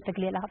پروگرام میں. تب تک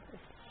کے لیے اللہ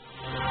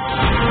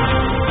حافظ.